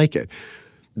don't like it.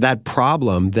 That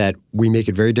problem that we make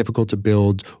it very difficult to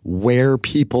build where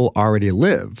people already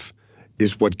live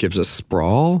is what gives us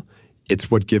sprawl. It's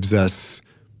what gives us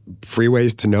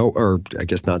freeways to or I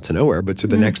guess not to nowhere, but to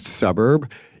the next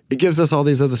suburb. It gives us all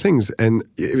these other things. And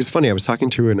it was funny, I was talking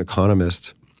to an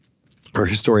economist, or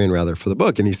historian rather, for the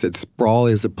book, and he said sprawl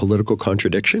is a political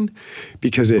contradiction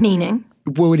because Meaning?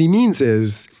 Well, what he means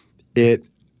is it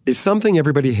is something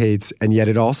everybody hates, and yet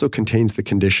it also contains the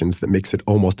conditions that makes it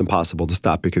almost impossible to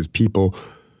stop, because people,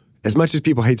 as much as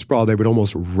people hate sprawl, they would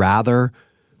almost rather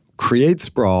create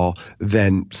sprawl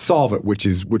than solve it,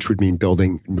 which would mean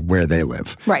building where they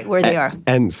live. Right, where they are.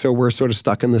 And so we're sort of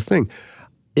stuck in this thing.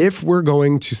 If we're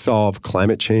going to solve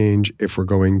climate change, if we're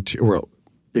going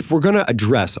to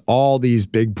address all these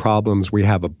big problems, we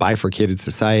have a bifurcated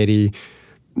society,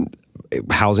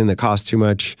 housing that costs too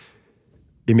much,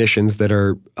 emissions that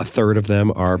are a third of them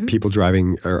are people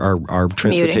driving or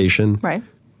transportation. Right.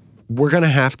 We're going to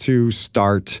have to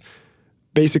start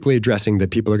basically addressing that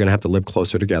people are going to have to live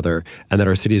closer together and that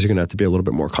our cities are going to have to be a little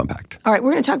bit more compact. All right,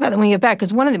 we're going to talk about that when we get back,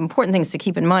 because one of the important things to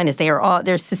keep in mind is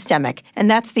they're systemic. And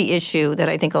that's the issue that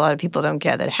I think a lot of people don't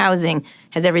get, that housing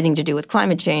has everything to do with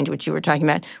climate change, which you were talking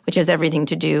about, which has everything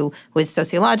to do with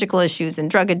sociological issues and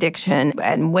drug addiction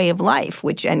and way of life,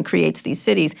 and creates these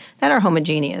cities that are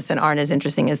homogeneous and aren't as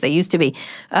interesting as they used to be,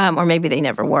 or maybe they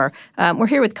never were. We're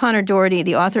here with Connor Doherty,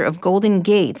 the author of Golden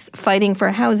Gates, Fighting for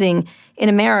Housing in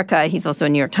America. He's also a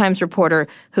New York Times reporter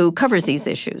who covers these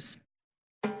issues.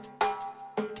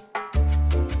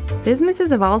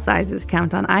 Businesses of all sizes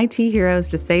count on IT heroes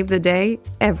to save the day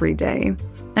every day.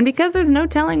 And because there's no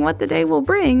telling what the day will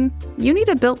bring, you need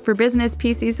a built-for-business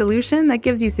PC solution that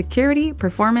gives you security,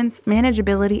 performance,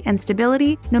 manageability, and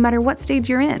stability no matter what stage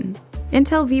you're in.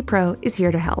 Intel vPro is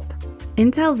here to help.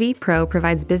 Intel vPro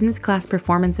provides business-class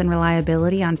performance and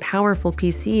reliability on powerful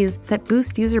PCs that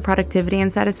boost user productivity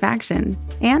and satisfaction.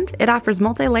 And it offers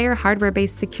multi-layer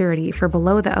hardware-based security for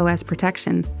below-the-OS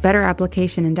protection, better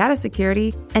application and data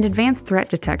security, and advanced threat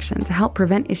detection to help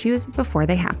prevent issues before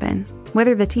they happen.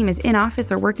 Whether the team is in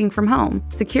office or working from home,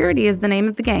 security is the name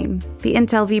of the game. The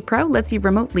Intel vPro lets you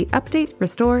remotely update,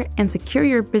 restore, and secure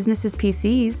your business's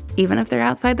PCs, even if they're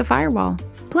outside the firewall.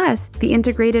 Plus, the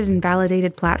integrated and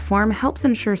validated platform helps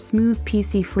ensure smooth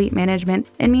PC fleet management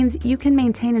and means you can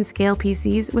maintain and scale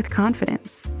PCs with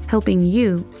confidence, helping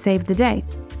you save the day,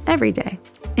 every day.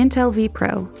 Intel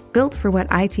vPro, built for what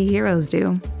IT heroes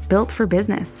do, built for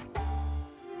business.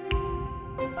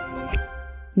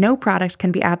 No product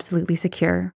can be absolutely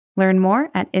secure. Learn more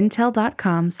at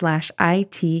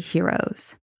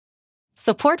intel.com/ITheroes.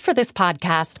 Support for this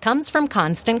podcast comes from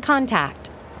Constant Contact.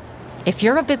 If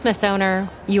you're a business owner,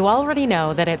 you already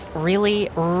know that it's really,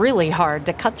 really hard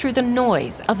to cut through the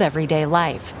noise of everyday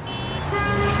life.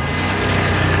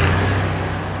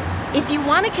 If you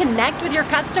want to connect with your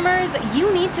customers,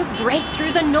 you need to break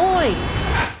through the noise.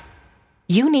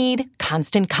 You need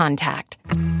Constant Contact.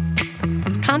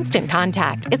 Constant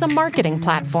Contact is a marketing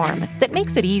platform that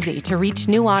makes it easy to reach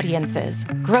new audiences,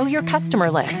 grow your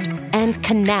customer list, and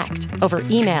connect over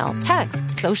email, text,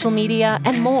 social media,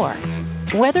 and more.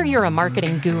 Whether you're a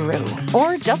marketing guru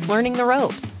or just learning the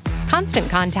ropes, Constant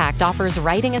Contact offers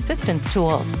writing assistance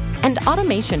tools and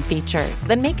automation features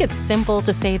that make it simple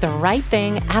to say the right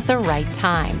thing at the right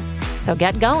time. So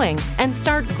get going and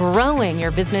start growing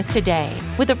your business today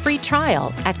with a free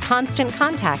trial at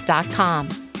ConstantContact.com.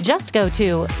 Just go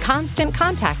to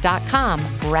ConstantContact.com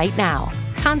right now.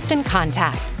 Constant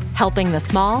Contact, helping the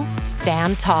small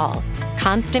stand tall.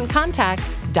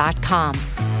 ConstantContact.com.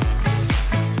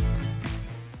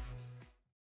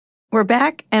 We're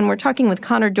back, and we're talking with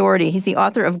Connor Doherty. He's the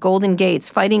author of Golden Gates,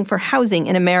 Fighting for Housing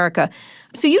in America.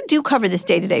 So you do cover this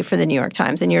day-to-day for the New York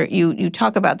Times, and you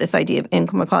talk about this idea of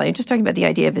income equality. You're just talking about the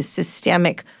idea of a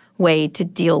systemic way to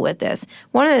deal with this.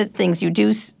 One of the things you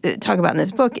do talk about in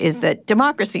this book is that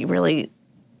democracy really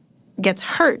gets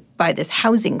hurt by this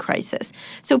housing crisis.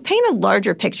 So paint a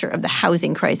larger picture of the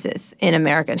housing crisis in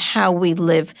America and how we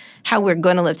live, how we're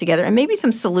going to live together, and maybe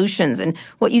some solutions and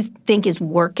what you think is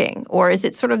working. Or is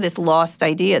it sort of this lost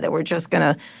idea that we're just going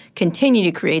to continue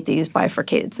to create these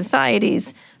bifurcated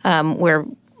societies where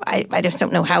I just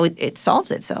don't know how it solves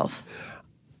itself?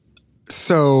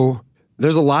 So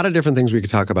there's a lot of different things we could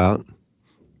talk about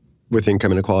with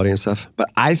income inequality and stuff.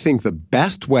 But I think the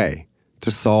best way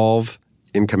to solve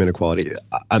income inequality,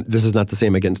 this is not the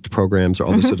same against programs or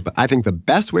all this sort of, but I think the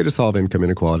best way to solve income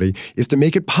inequality is to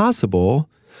make it possible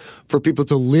for people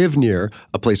to live near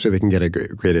a place where they can get a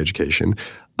great education,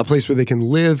 a place where they can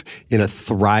live in a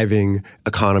thriving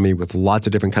economy with lots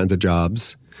of different kinds of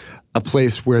jobs, a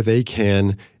place where they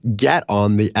can get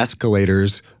on the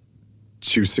escalators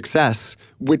to success,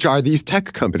 which are these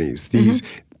tech companies. These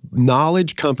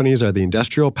knowledge companies are the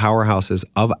industrial powerhouses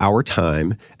of our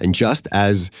time. And just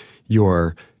as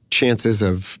your chances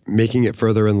of making it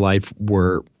further in life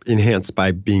were enhanced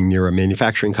by being near a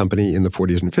manufacturing company in the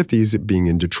 40s and 50s, being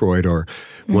in Detroit or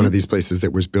one of these places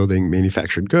that was building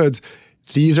manufactured goods,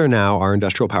 these are now our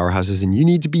industrial powerhouses, and you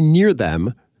need to be near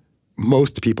them.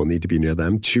 Most people need to be near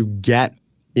them to get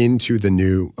into the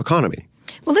new economy.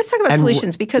 Well, let's talk about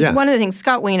solutions, because one of the things,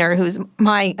 Scott Wiener, who's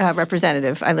my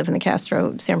representative, I live in the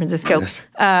Castro, San Francisco,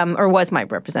 or was my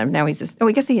representative. Now he's he's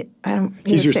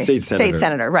your state senator. State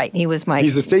senator, right.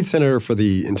 He's the state senator for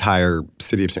the entire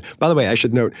city of San Francisco. By the way, I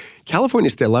should note, California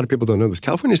State, a lot of people don't know this,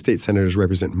 California state senators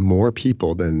represent more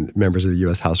people than members of the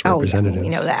U.S. House of Representatives. Oh,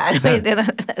 yeah, we know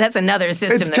that. That's another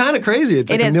system. It's kind of crazy. It's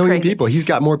like a million people. He's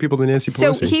got more people than Nancy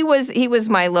Pelosi. So he was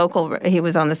my local, he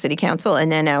was on the city council,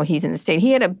 and then now he's in the state.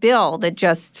 He had a bill that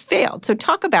just failed. So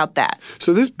talk about that.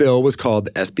 So this bill was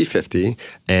called SB 50,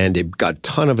 and it got a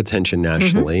ton of attention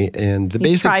nationally. And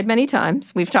He's tried many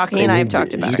times. He and I have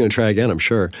talked about it. He's going to try again, I'm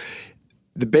sure.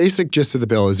 The basic gist of the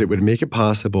bill is it would make it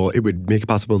possible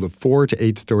to 4 to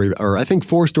 8 story, or I think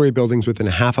 4-story buildings within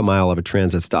a half a mile of a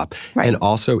transit stop, and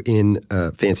also in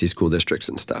fancy school districts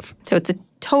and stuff. So it's a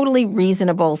totally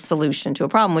reasonable solution to a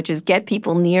problem, which is get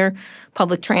people near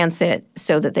public transit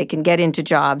so that they can get into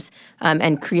jobs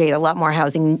and create a lot more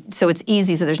housing so it's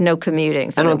easy, so there's no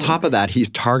commuting. So and on top of that, he's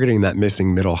targeting that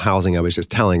missing middle housing I was just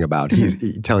telling about.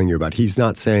 He's telling you about. He's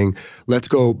not saying, let's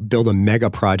go build a mega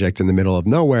project in the middle of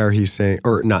nowhere. He's saying,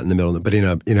 or not in the middle, but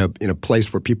in a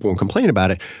place where people won't complain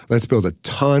about it. Let's build a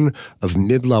ton of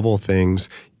mid-level things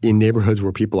in neighborhoods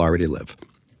where people already live.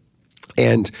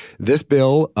 And this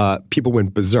bill, people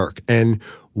went berserk. And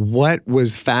what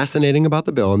was fascinating about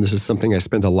the bill, and this is something I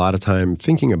spent a lot of time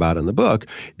thinking about in the book,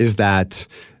 is that,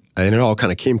 and it all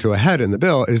kind of came to a head in the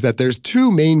bill, is that there's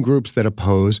two main groups that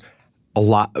oppose a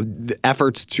lot of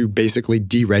efforts to basically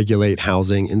deregulate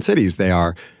housing in cities. They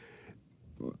are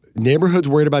neighborhoods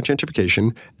worried about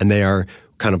gentrification, and they are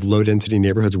kind of low-density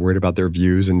neighborhoods worried about their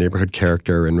views and neighborhood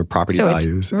character and property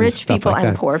values. So it's rich people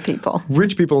and poor people.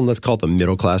 Rich people, and let's call them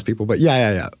middle-class people. But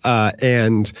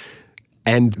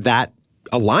and that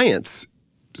alliance,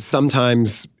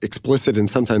 sometimes explicit and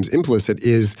sometimes implicit,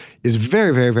 is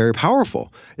very, very, very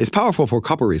powerful. It's powerful for a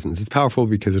couple reasons. It's powerful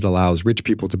because it allows rich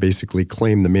people to basically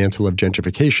claim the mantle of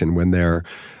gentrification when they're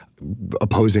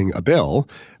opposing a bill,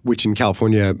 which in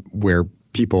California, where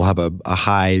people have a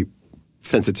high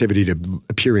sensitivity to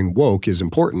appearing woke, is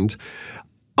important.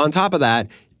 On top of that,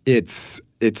 it's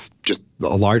just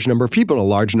a large number of people and a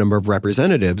large number of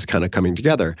representatives kind of coming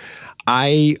together.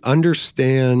 I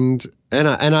understand, and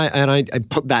I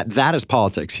put that as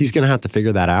politics. He's going to have to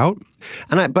figure that out.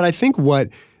 But I think what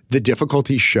the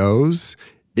difficulty shows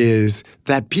is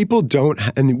that people don't,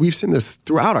 and we've seen this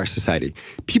throughout our society,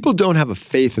 people don't have a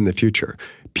faith in the future.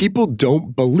 People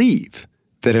don't believe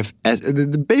that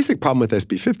the basic problem with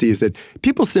SB 50 is that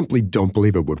people simply don't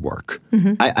believe it would work.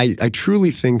 Mm-hmm. I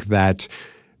truly think that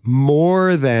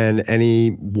more than any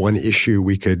one issue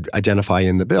we could identify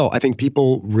in the bill, I think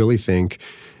people really think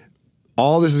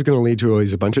all this is going to lead to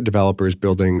is a bunch of developers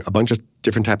building a bunch of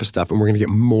different type of stuff, and we're going to get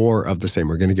more of the same.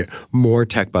 We're going to get more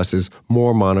tech buses,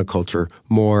 more monoculture,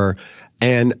 more.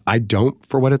 And I don't,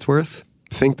 for what it's worth,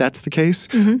 think that's the case.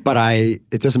 Mm-hmm. But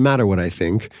it doesn't matter what I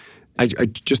think. I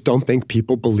just don't think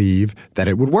people believe that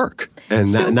it would work, and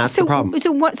that's the problem.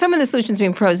 So what some of the solutions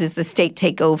being proposed is the state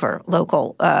take over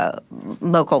local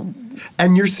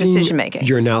and decision making.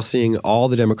 You're now seeing all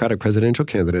the Democratic presidential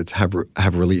candidates have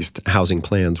released housing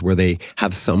plans where they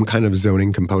have some kind of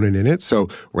zoning component in it. So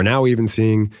we're now even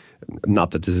seeing, not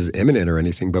that this is imminent or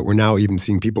anything, but we're now even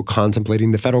seeing people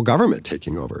contemplating the federal government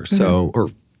taking over,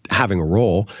 or having a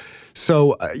role.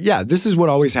 So, this is what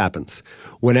always happens.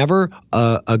 Whenever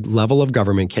a level of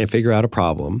government can't figure out a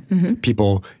problem,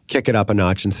 people kick it up a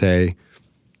notch and say,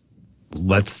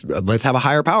 let's have a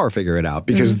higher power figure it out,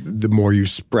 because the more you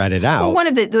spread it out.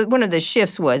 Well, one of the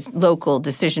shifts was local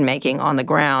decision making on the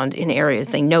ground in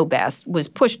areas they know best was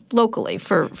pushed locally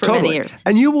for totally. many years.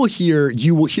 And you will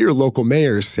hear local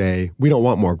mayors say, we don't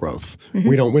want more growth. Mm-hmm.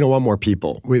 We don't want more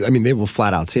people. They will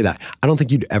flat out say that. I don't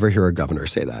think you'd ever hear a governor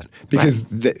say that, because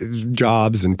the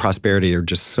jobs and prosperity are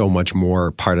just so much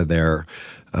more part of their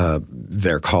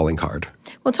calling card.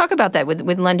 We'll talk about that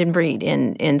with London Breed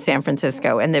in San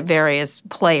Francisco and the various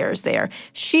players there.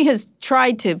 She has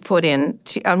tried to put in,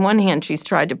 on one hand, she's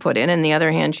tried to put in, and the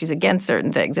other hand, she's against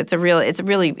certain things. It's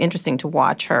really interesting to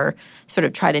watch her sort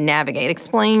of try to navigate.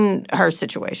 Explain her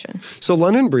situation. So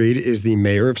London Breed is the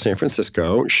mayor of San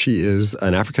Francisco. She is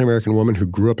an African-American woman who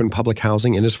grew up in public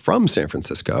housing and is from San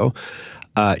Francisco.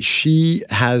 She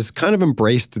has kind of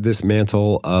embraced this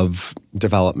mantle of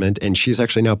development, and she's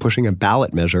actually now pushing a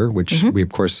ballot measure, which we, of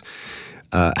course,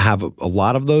 have a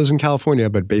lot of those in California.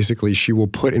 But basically, she will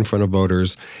put in front of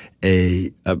voters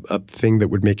a thing that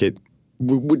would make it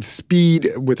would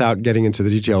speed, without getting into the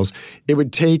details. It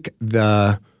would take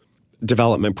the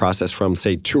development process from,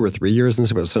 say, 2 or 3 years, and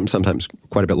sometimes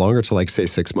quite a bit longer, to, like, say,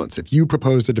 6 months. If you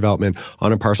proposed a development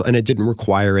on a parcel and it didn't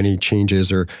require any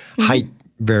changes or height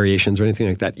variations or anything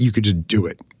like that, you could just do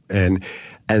it. And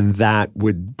that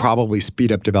would probably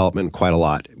speed up development quite a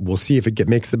lot. We'll see if it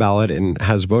makes the ballot and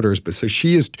has voters. But so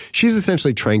she's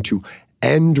essentially trying to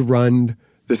end run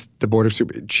the Board of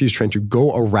Supervisors. She's trying to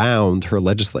go around her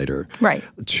legislator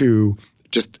to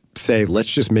just say,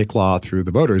 let's just make law through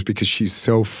the voters, because she's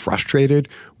so frustrated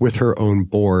with her own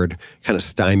board kind of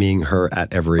stymieing her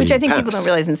at every Which I think pass. People don't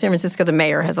realize in San Francisco, the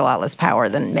mayor has a lot less power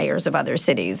than mayors of other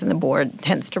cities, and the board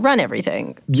tends to run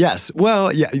everything. Yes.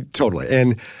 Well, yeah, totally.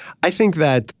 And I think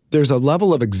that there's a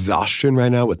level of exhaustion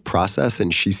right now with process,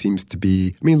 and she seems to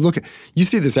be, you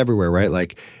see this everywhere, right?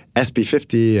 Like SB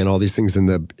 50 and all these things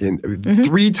in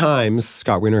 3 times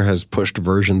Scott Wiener has pushed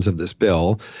versions of this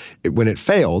bill. When it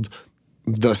failed,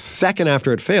 the second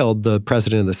after it failed, the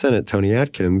president of the Senate, Tony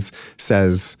Atkins,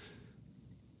 says,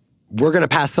 we're going to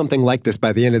pass something like this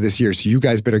by the end of this year, so you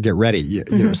guys better get ready. You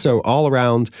know, so all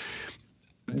around,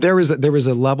 there is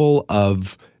a level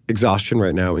of exhaustion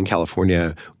right now in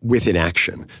California with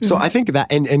inaction. So I think that,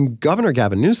 and Governor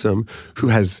Gavin Newsom, who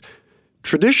has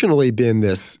traditionally been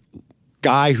this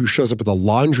guy who shows up with a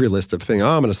laundry list of things,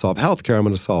 I'm going to solve healthcare, I'm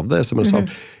going to solve this, I'm going to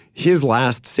solve. His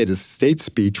last State of State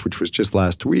speech, which was just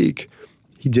last week,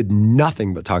 he did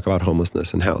nothing but talk about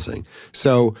homelessness and housing.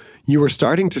 So you were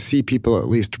starting to see people at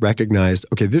least recognize,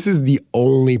 okay, this is the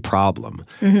only problem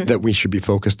that we should be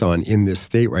focused on in this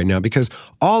state right now, because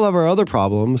all of our other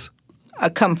problems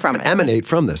come from it. Emanate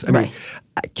from this. I mean,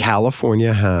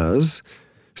 California has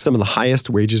some of the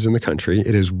highest wages in the country.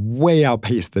 It has way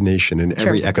outpaced the nation in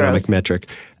every economic metric,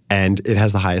 and it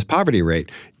has the highest poverty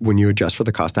rate when you adjust for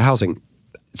the cost of housing.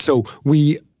 So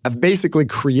we have basically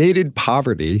created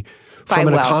poverty from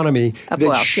an economy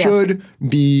that should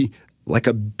be like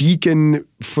a beacon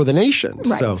for the nation.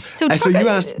 Right. So you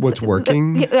asked what's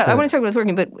working. I want to talk about what's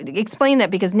working, but explain that,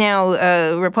 because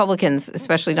now Republicans,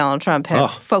 especially Donald Trump,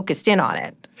 have focused in on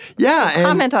it. Yeah. So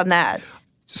comment on that.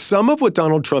 Some of what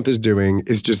Donald Trump is doing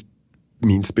is just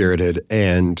mean-spirited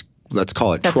and let's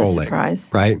call it trolling. That's a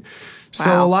surprise. Right? Wow.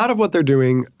 So a lot of what they're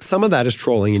doing, some of that is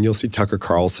trolling, and you'll see Tucker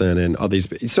Carlson and all these.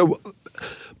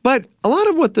 But a lot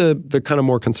of what the kind of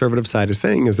more conservative side is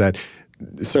saying is that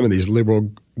some of these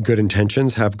liberal good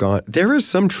intentions have gone. There is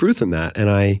some truth in that, and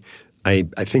I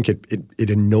think it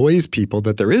annoys people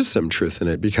that there is some truth in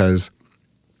it, because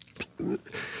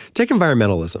take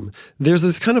environmentalism. There's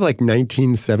this kind of like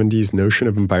 1970s notion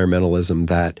of environmentalism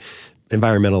that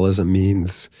environmentalism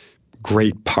means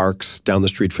great parks down the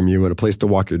street from you and a place to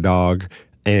walk your dog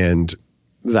and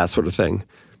that sort of thing.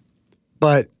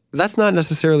 But that's not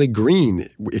necessarily green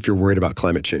if you're worried about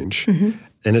climate change.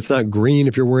 And it's not green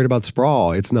if you're worried about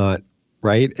sprawl. It's not,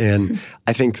 right? And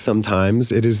I think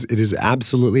sometimes it is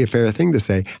absolutely a fair thing to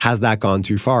say, has that gone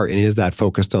too far? And is that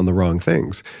focused on the wrong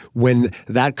things? When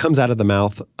that comes out of the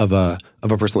mouth of a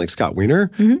person like Scott Wiener,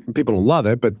 people don't love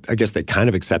it, but I guess they kind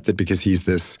of accept it because he's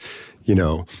this,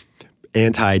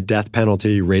 anti-death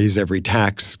penalty, raise every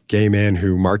tax gay man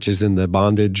who marches in the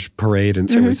bondage parade in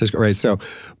San Francisco, right? So,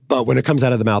 but when it comes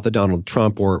out of the mouth of Donald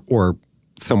Trump or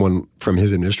someone from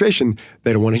his administration,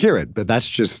 they don't want to hear it. But that's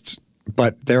just.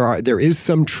 But there is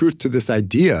some truth to this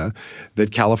idea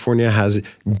that California has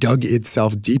dug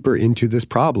itself deeper into this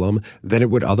problem than it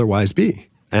would otherwise be.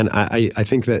 And I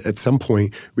think that at some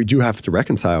point we do have to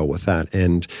reconcile with that.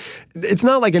 And it's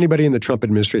not like anybody in the Trump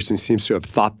administration seems to have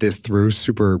thought this through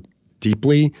super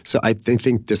deeply. So I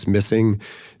think dismissing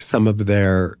some of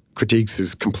their critiques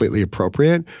is completely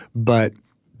appropriate. But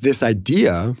this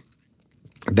idea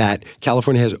that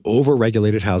California has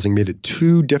over-regulated housing, made it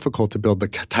too difficult to build the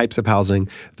types of housing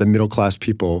that middle-class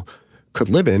people could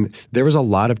live in, there is a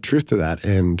lot of truth to that,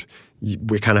 and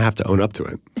we kind of have to own up to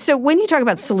it. So when you talk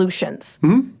about solutions,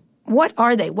 what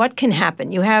are they? What can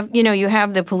happen? You have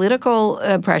the political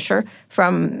pressure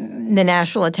from the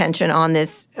national attention on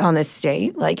this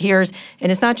state.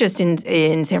 And it's not just in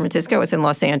San Francisco; it's in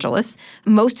Los Angeles.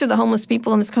 Most of the homeless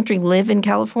people in this country live in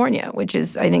California, which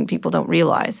is, I think, people don't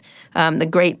realize. The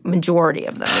great majority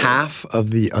of them. Half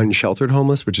of the unsheltered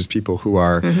homeless, which is people who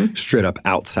are straight up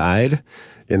outside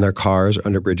in their cars,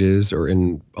 under bridges, or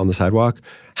on the sidewalk.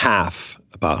 Half,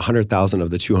 about 100,000 of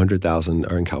the 200,000,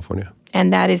 are in California.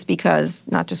 And that is because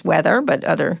not just weather, but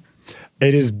other...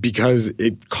 It is because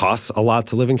it costs a lot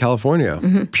to live in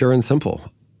California, pure and simple.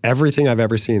 Everything I've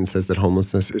ever seen says that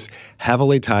homelessness is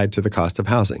heavily tied to the cost of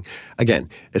housing. Again,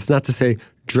 it's not to say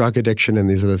drug addiction and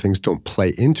these other things don't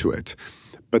play into it,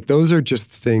 but those are just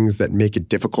things that make it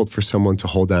difficult for someone to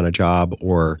hold down a job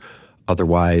or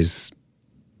otherwise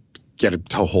get a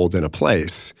toehold in a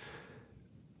place.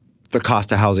 The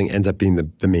cost of housing ends up being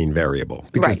the main variable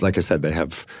because, like I said, they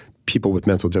have people with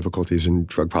mental difficulties and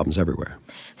drug problems everywhere.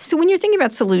 So when you're thinking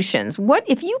about solutions, what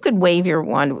if you could wave your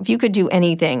wand, if you could do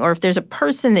anything, or if there's a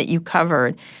person that you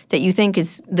covered that you think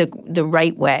is the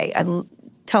right way,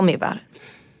 tell me about it.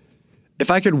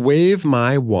 If I could wave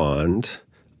my wand,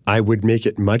 I would make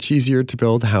it much easier to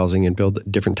build housing and build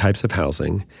different types of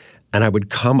housing, and I would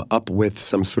come up with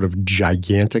some sort of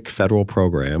gigantic federal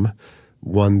program,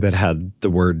 one that had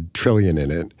the word trillion in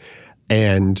it,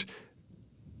 and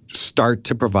start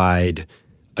to provide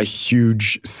a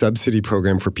huge subsidy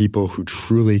program for people who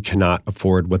truly cannot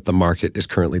afford what the market is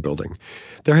currently building.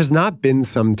 There has not been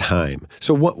some time.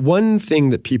 So one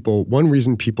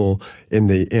reason people in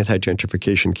the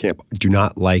anti-gentrification camp do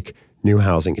not like new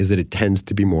housing is that it tends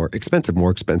to be more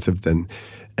expensive than,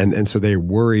 and so they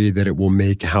worry that it will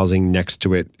make housing next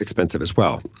to it expensive as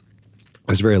well.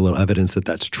 There's very little evidence that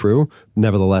that's true.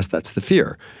 Nevertheless, that's the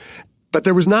fear. But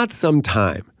there was not some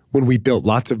time when we built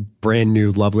lots of brand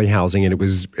new, lovely housing and it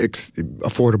was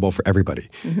affordable for everybody.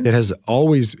 It has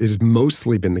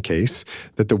mostly been the case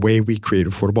that the way we create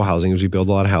affordable housing is we build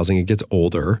a lot of housing, it gets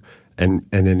older, and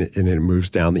it moves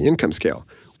down the income scale.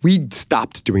 We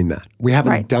stopped doing that. We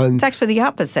haven't done... It's actually the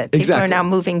opposite. People are now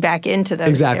moving back into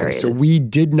those areas. So we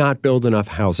did not build enough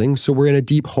housing, so we're in a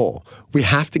deep hole. We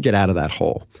have to get out of that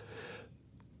hole.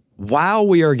 While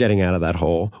we are getting out of that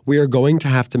hole, we are going to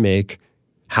have to make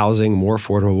housing more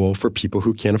affordable for people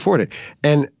who can't afford it.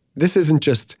 And this isn't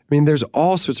just... there's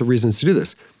all sorts of reasons to do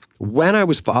this. When I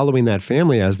was following that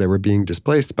family as they were being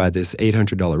displaced by this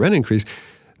 $800 rent increase,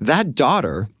 that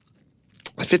daughter...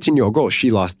 a 15-year-old girl, she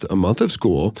lost a month of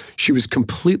school. She was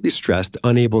completely stressed,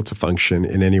 unable to function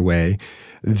in any way.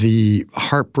 The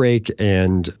heartbreak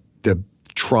and the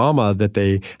trauma that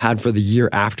they had for the year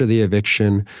after the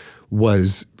eviction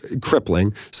was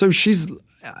crippling. So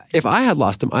if I had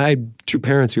lost them, I had two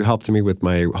parents who helped me with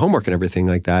my homework and everything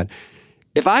like that.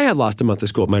 If I had lost a month of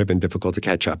school, it might have been difficult to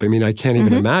catch up. I can't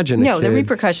even imagine. No, the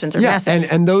repercussions are massive.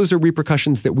 And those are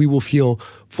repercussions that we will feel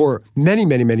for many,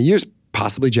 many, many years,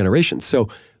 possibly generations. So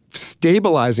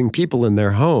stabilizing people in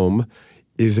their home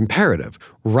is imperative.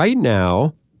 Right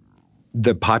now,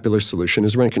 the popular solution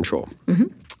is rent control.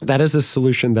 That is a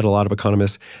solution that a lot of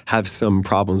economists have some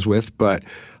problems with, but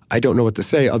I don't know what to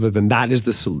say other than that is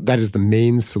the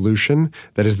main solution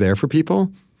that is there for people.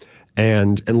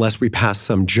 And unless we pass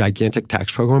some gigantic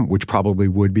tax program, which probably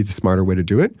would be the smarter way to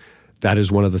do it, that is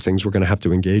one of the things we're going to have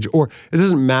to engage. Or it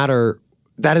doesn't matter.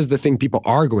 That is the thing people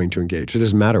are going to engage. It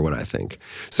doesn't matter what I think.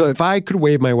 So if I could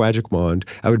wave my magic wand,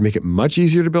 I would make it much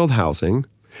easier to build housing,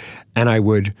 and I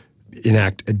would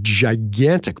enact a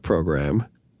gigantic program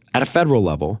at a federal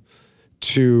level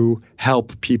to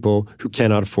help people who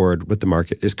cannot afford what the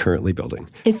market is currently building.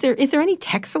 Is there any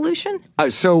tech solution?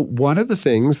 So one of the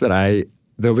things that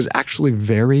was actually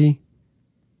very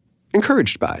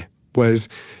encouraged by was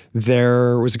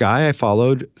there was a guy I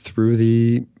followed through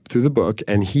the book,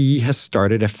 and he has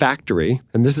started a factory,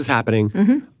 and this is happening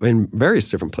in various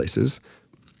different places,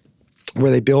 where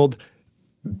they build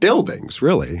buildings,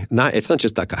 really. It's not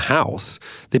just like a house.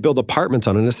 They build apartments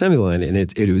on an assembly line, and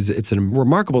it's a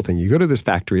remarkable thing. You go to this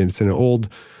factory, and it's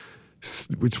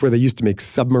it's where they used to make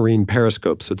submarine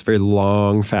periscopes, so it's a very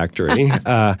long factory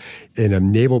in a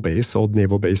naval base, old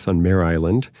naval base on Mare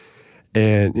Island,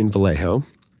 and in Vallejo.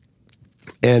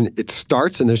 And it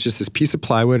starts, and there's just this piece of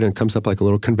plywood, and it comes up like a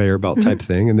little conveyor belt type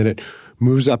thing, and then it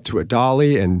moves up to a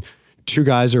dolly, and two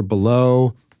guys are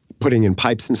below putting in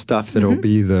pipes and stuff that'll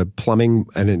be the plumbing,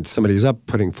 and then somebody's up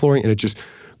putting flooring, and it just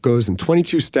goes in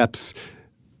 22 steps.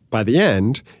 By the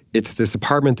end, it's this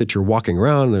apartment that you're walking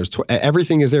around, and there's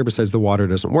everything is there besides the water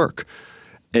doesn't work.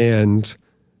 And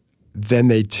then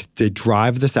they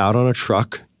drive this out on a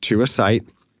truck to a site.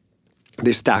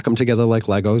 They stack them together like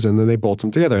Legos, and then they bolt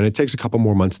them together. And it takes a couple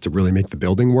more months to really make the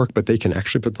building work, but they can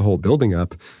actually put the whole building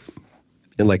up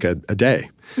in like a day.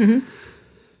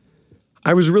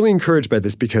 I was really encouraged by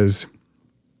this because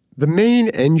the main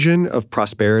engine of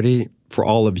prosperity for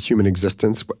all of human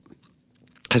existence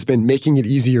has been making it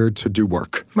easier to do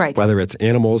work, whether it's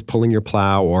animals pulling your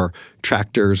plow or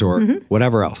tractors or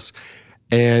whatever else.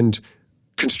 And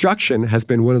construction has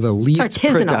been one of the least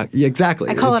artisanal. Exactly.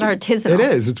 I call it artisanal. It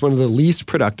is. It's one of the least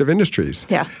productive industries.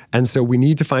 Yeah. And so we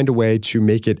need to find a way to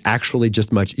make it actually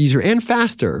just much easier and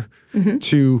faster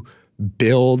to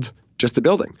build just a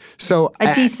building. So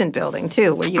a decent building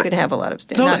too, where you could have a lot of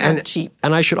stuff, not cheap.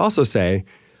 And I should also say,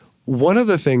 one of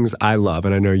the things I love,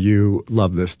 and I know you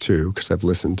love this too because I've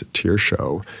listened to your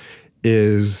show,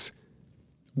 is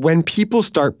when people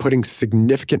start putting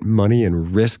significant money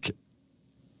and risk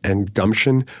and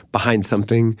gumption behind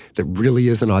something that really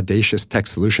is an audacious tech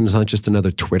solution. It's not just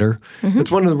another Twitter. It's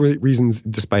one of the reasons,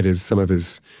 despite some of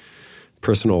his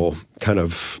personal kind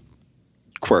of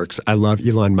quirks, I love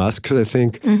Elon Musk because I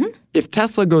think if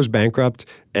Tesla goes bankrupt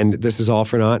and this is all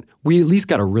for naught, we at least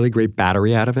got a really great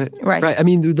battery out of it. Right. I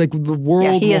mean, like the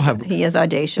world will have... He is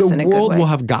audacious in a good way. The world will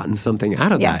have gotten something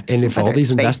out of that. And if all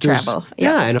these investors...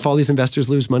 and if all these investors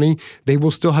lose money, they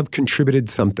will still have contributed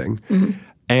something.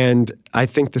 And I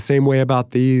think the same way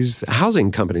about these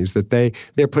housing companies, that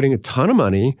they're putting a ton of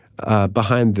money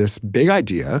behind this big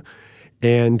idea,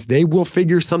 and they will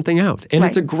figure something out. And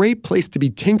it's a great place to be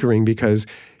tinkering because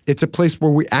it's a place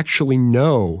where we actually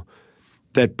know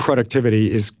that productivity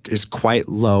is quite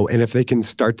low. And if they can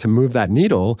start to move that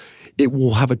needle, it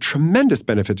will have a tremendous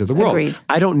benefit to the world. Agreed.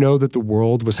 I don't know that the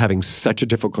world was having such a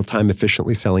difficult time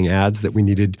efficiently selling ads that we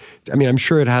needed. I mean, I'm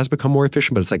sure it has become more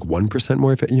efficient, but it's like 1%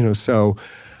 more efficient, so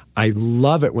I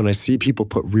love it when I see people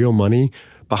put real money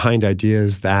behind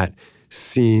ideas that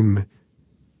seem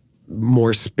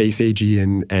more space-agey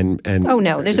and oh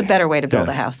no, there's a better way to build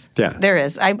a house. Yeah, there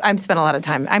is. I've spent a lot of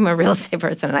time. I'm a real estate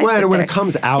person, and when it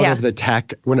comes out of the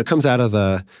tech, when it comes out of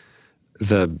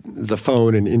the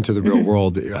phone and into the real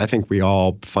world, I think we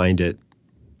all find it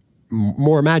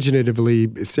more imaginatively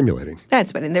stimulating.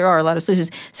 That's what, and there are a lot of solutions.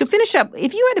 So finish up.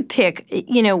 If you had to pick,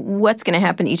 what's going to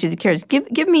happen to each of the characters,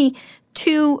 give me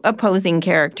two opposing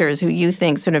characters who you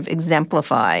think sort of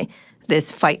exemplify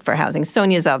this fight for housing.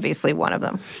 Sonia's obviously one of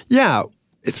them. Yeah,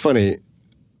 it's funny.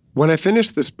 When I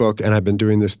finished this book and I've been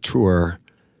doing this tour,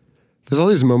 there's all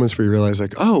these moments where you realize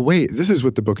like, oh, wait, this is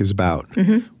what the book is about,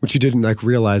 which you didn't like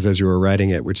realize as you were writing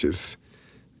it, which is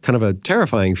kind of a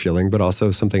terrifying feeling, but also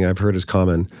something I've heard is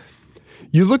common.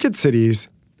 You look at cities,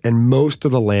 and most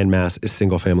of the landmass is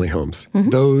single-family homes.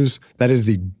 That is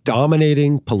the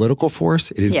dominating political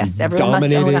force. It is everyone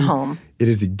must own a home. It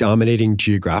is the dominating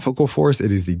geographical force.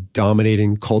 It is the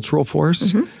dominating cultural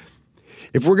force.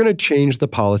 If we're going to change the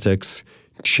politics,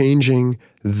 changing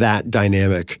that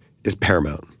dynamic is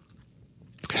paramount.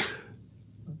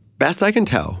 Best I can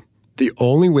tell, the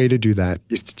only way to do that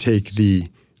is to take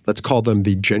let's call them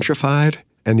the gentrified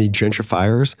and the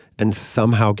gentrifiers, and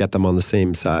somehow get them on the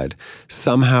same side.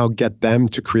 Somehow get them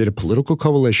to create a political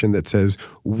coalition that says,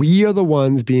 we are the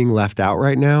ones being left out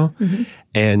right now,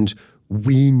 and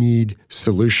we need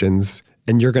solutions,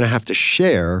 and you're going to have to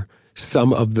share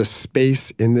some of the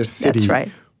space in this city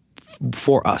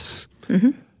for us.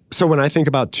 So when I think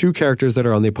about two characters that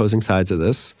are on the opposing sides of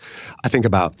this, I think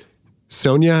about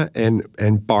Sonia and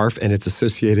BARF and its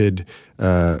associated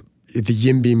the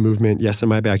YIMBY movement, Yes in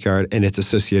My Backyard, and its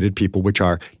associated people, which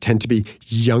tend to be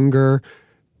younger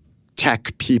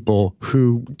tech people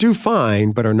who do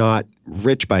fine but are not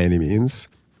rich by any means.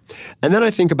 And then I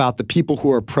think about the people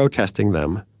who are protesting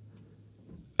them,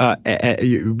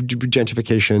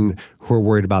 gentrification, who are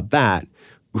worried about that,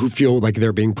 who feel like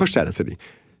they're being pushed out of the city.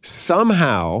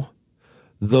 Somehow,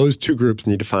 those two groups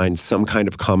need to find some kind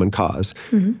of common cause.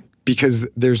 Because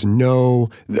there's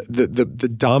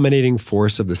the dominating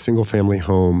force of the single-family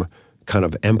home kind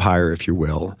of empire, if you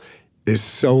will, is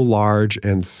so large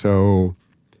and so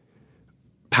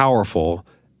powerful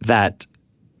that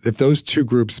if those two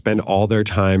groups spend all their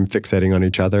time fixating on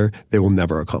each other, they will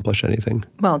never accomplish anything.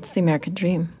 Well, it's the American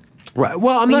dream. Right.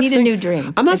 Well, we need a new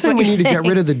dream. I'm not saying we need to get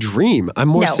rid of the dream. I'm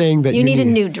more saying that you need a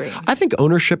new dream. I think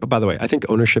ownership, by the way,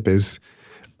 is,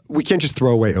 we can't just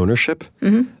throw away ownership.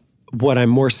 What I'm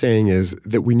more saying is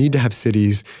that we need to have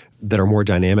cities that are more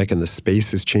dynamic and the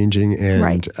space is changing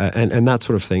and that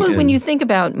sort of thing. Well, when you think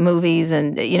about movies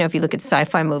and, if you look at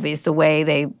sci-fi movies, the way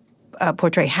they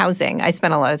portray housing, I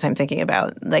spent a lot of time thinking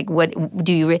about, like, what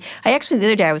do you I actually, the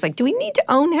other day, I was like, do we need to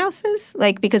own houses?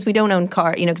 Like, because we don't own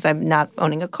cars, because I'm not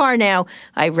owning a car now.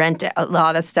 I rent a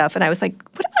lot of stuff. And I was like,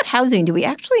 what about housing? Do we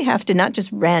actually have to not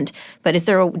just rent, but is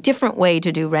there a different way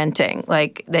to do renting?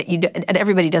 Like, that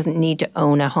everybody doesn't need to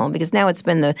own a home? Because now it's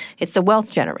the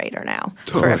wealth generator now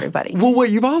for everybody. Well,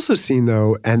 what you've also seen,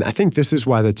 though, and I think this is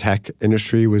why the tech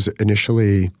industry was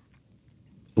initially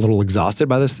a little exhausted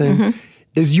by this thing,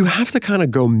 is you have to kind of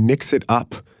go mix it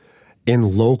up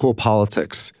in local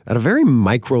politics at a very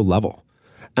micro level.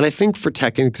 And I think for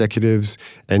tech executives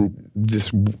and this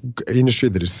industry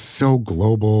that is so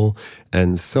global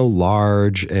and so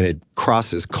large and it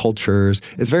crosses cultures,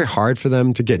 it's very hard for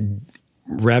them to get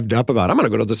revved up about, I'm going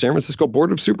to go to the San Francisco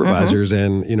Board of Supervisors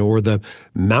and, or the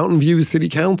Mountain View City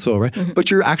Council, right?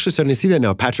 But you're actually starting to see that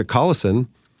now. Patrick Collison,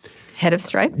 head of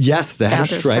Stripe? Yes, the head of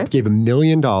Stripe gave $1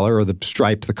 million, or the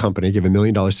Stripe, the company, gave $1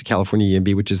 million to California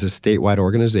YIMBY, which is a statewide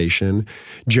organization.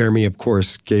 Jeremy, of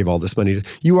course, gave all this money.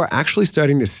 You are actually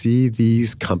starting to see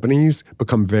these companies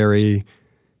become very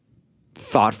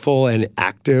thoughtful and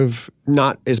active,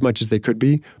 not as much as they could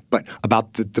be, but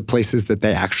about the places that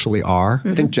they actually are.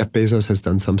 I think Jeff Bezos has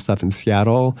done some stuff in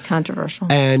Seattle.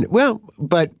 Controversial. And,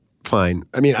 but fine.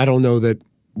 I mean, I don't know that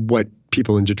what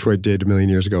people in Detroit did 1 million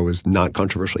years ago was not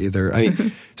controversial either. I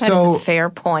mean, that is a fair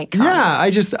point, Colin. Yeah,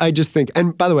 I just think,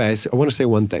 and by the way, I want to say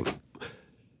one thing.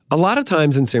 A lot of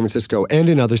times in San Francisco and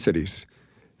in other cities,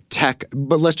 tech,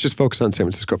 but let's just focus on San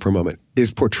Francisco for a moment,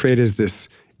 is portrayed as this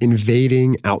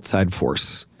invading outside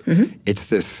force. It's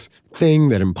this thing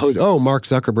that Mark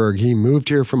Zuckerberg, he moved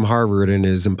here from Harvard and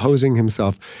is imposing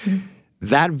himself.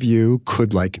 That view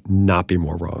could not be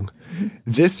more wrong.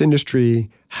 This industry,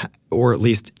 or at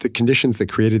least the conditions that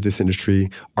created this industry,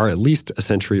 are at least a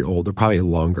century old. They're probably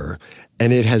longer.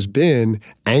 And it has been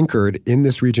anchored in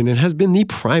this region and has been the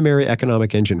primary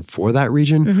economic engine for that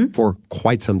region for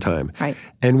quite some time. Right.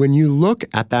 And when you look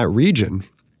at that region,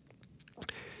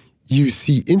 you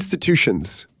see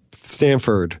institutions,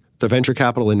 Stanford, the venture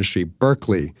capital industry,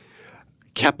 Berkeley,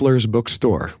 Kepler's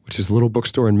bookstore, which is a little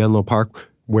bookstore in Menlo Park,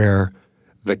 where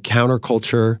the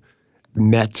counterculture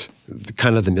met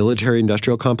kind of the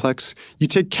military-industrial complex. You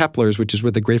take Kepler's, which is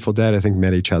where the Grateful Dead, I think,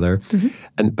 met each other,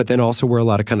 but then also where a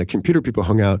lot of kind of computer people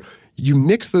hung out. You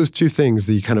mix those two things,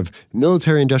 the kind of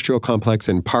military-industrial complex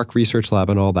and Park Research Lab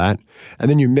and all that, and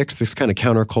then you mix this kind of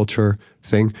counterculture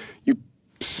thing. You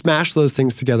smash those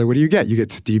things together. What do you get? You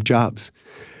get Steve Jobs.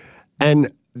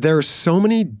 And there are so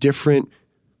many different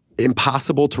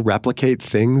impossible to replicate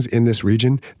things in this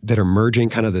region that are merging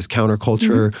kind of this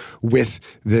counterculture with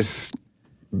this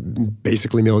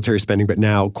basically military spending, but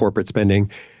now corporate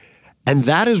spending. And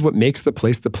that is what makes the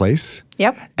place.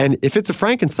 Yep. And if it's a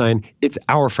Frankenstein, it's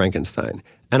our Frankenstein.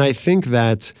 And I think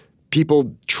that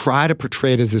people try to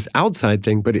portray it as this outside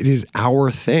thing, but it is our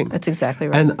thing. That's exactly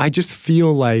right. And I just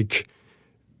feel like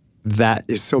that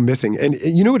is so missing. And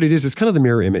you know what it is? It's kind of the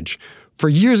mirror image. For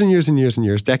years and years and years and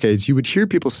years, decades, you would hear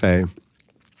people say,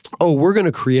 oh, we're going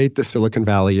to create the Silicon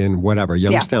Valley in whatever,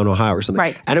 Youngstown, Ohio or something.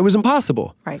 Right. And it was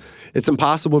impossible. Right. It's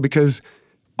impossible because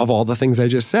of all the things I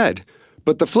just said.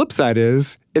 But the flip side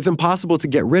is it's impossible to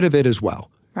get rid of it as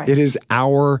well. Right. It is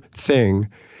our thing.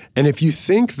 And if you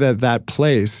think that that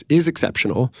place is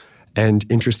exceptional and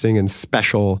interesting and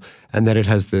special and that it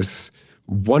has this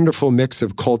wonderful mix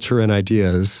of culture and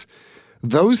ideas,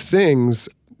 those things,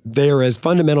 they are as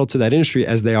fundamental to that industry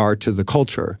as they are to the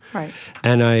culture. Right.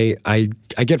 And I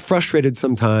get frustrated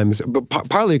sometimes, but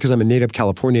partly because I'm a native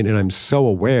Californian and I'm so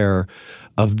aware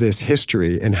of this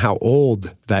history and how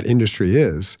old that industry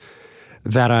is,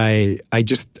 that I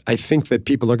think that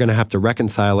people are going to have to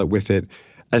reconcile it with it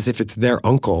as if it's their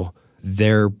uncle,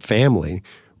 their family,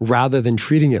 rather than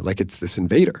treating it like it's this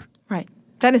invader. Right.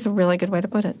 That is a really good way to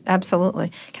put it.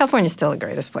 Absolutely. California is still the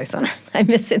greatest place on earth. I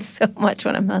miss it so much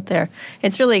when I'm not there.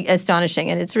 It's really astonishing.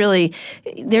 And it's really,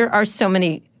 there are so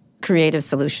many creative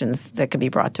solutions that could be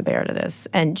brought to bear to this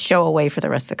and show a way for the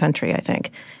rest of the country, I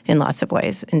think, in lots of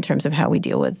ways, in terms of how we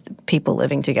deal with people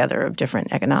living together of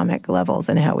different economic levels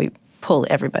and how we pull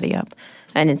everybody up.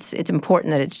 And it's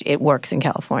important that it works in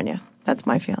California. That's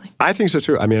my feeling. I think so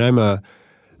too. I mean,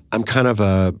 I'm kind of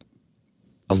a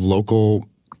local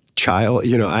child.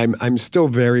 You know, I'm still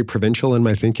very provincial in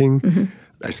my thinking.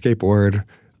 I skateboard.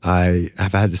 I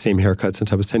have had the same haircut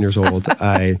since I was 10 years old.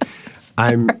 I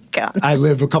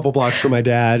live a couple blocks from my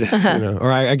dad, you know,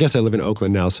 or I guess I live in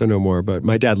Oakland now, so no more. But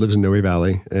my dad lives in Noe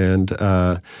Valley, and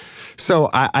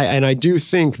so I do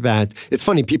think that it's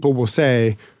funny. People will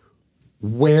say,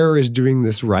 "Where is doing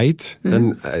this right?"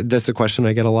 And that's a question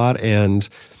I get a lot, and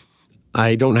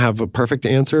I don't have a perfect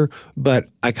answer, but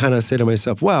I kind of say to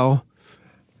myself, well,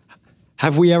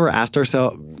 have we ever asked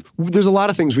ourselves, there's a lot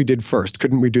of things we did first.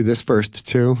 Couldn't we do this first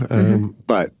too?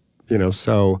 But, you know,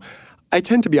 so I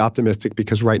tend to be optimistic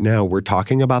because right now we're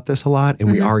talking about this a lot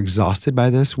and we are exhausted by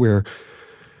this, where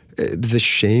the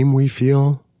shame we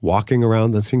feel walking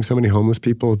around and seeing so many homeless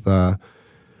people, the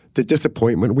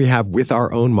disappointment we have with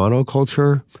our own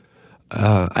monoculture.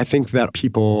 I think that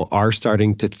people are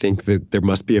starting to think that there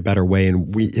must be a better way,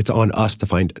 and it's on us to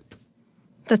find it.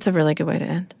 That's a really good way to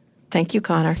end. Thank you,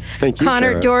 Connor. Thank you,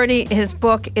 Connor Doherty. His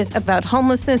book is about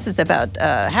homelessness. It's about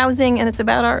housing, and it's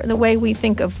about the way we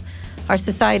think of our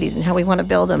societies and how we want to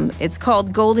build them. It's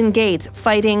called Golden Gates,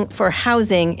 Fighting for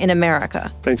Housing in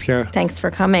America. Thanks, Kara. Thanks for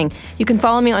coming. You can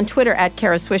follow me on Twitter at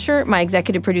Kara Swisher. My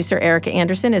executive producer, Erica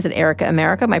Anderson, is at Erica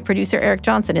America. My producer, Eric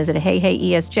Johnson, is at Hey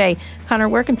ESJ. Connor,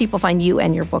 where can people find you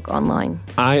and your book online?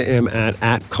 I am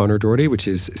at Connor Doherty, which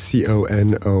is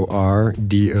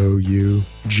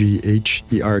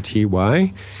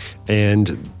CONORDOUGHERTY.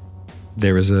 And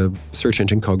there is a search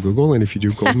engine called Google, and if you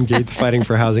do Golden Gates Fighting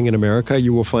for Housing in America,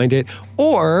 you will find it.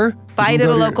 Or buy it at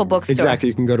a local bookstore. Exactly.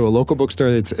 You can go to a local bookstore.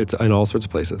 It's in all sorts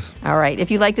of places. All right. If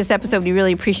you like this episode, we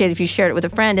really appreciate it if you shared it with a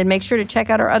friend. And make sure to check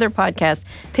out our other podcasts,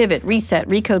 Pivot, Reset,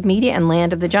 Recode Media, and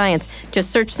Land of the Giants.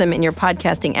 Just search them in your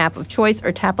podcasting app of choice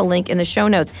or tap a link in the show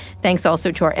notes. Thanks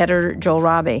also to our editor, Joel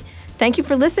Robbie. Thank you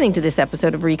for listening to this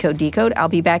episode of Recode Decode. I'll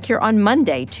be back here on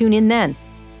Monday. Tune in then.